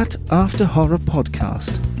at After Horror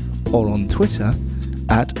Podcast or on Twitter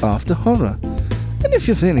at After Horror. And if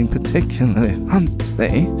you're feeling particularly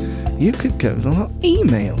hunty, you could go to our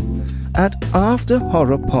email at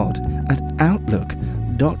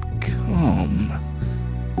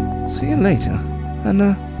afterhorrorpod@outlook.com. See you later,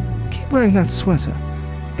 and keep wearing that sweater.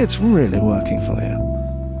 It's really working for you.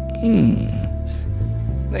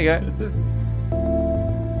 There you go.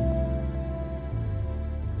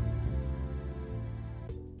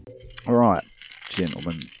 All right,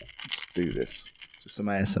 gentlemen, let's do this. Just some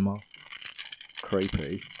ASMR.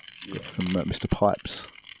 Creepy. Got some Mr. Pipes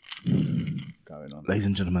going on. Ladies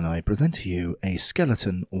and gentlemen, I present to you a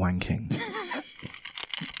skeleton wanking.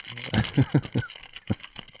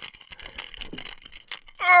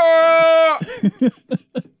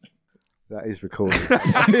 That is recorded.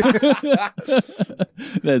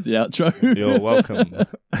 There's the outro. You're welcome.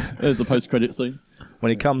 There's the post-credit scene.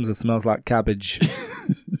 When he comes, it smells like cabbage.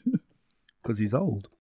 Because he's old.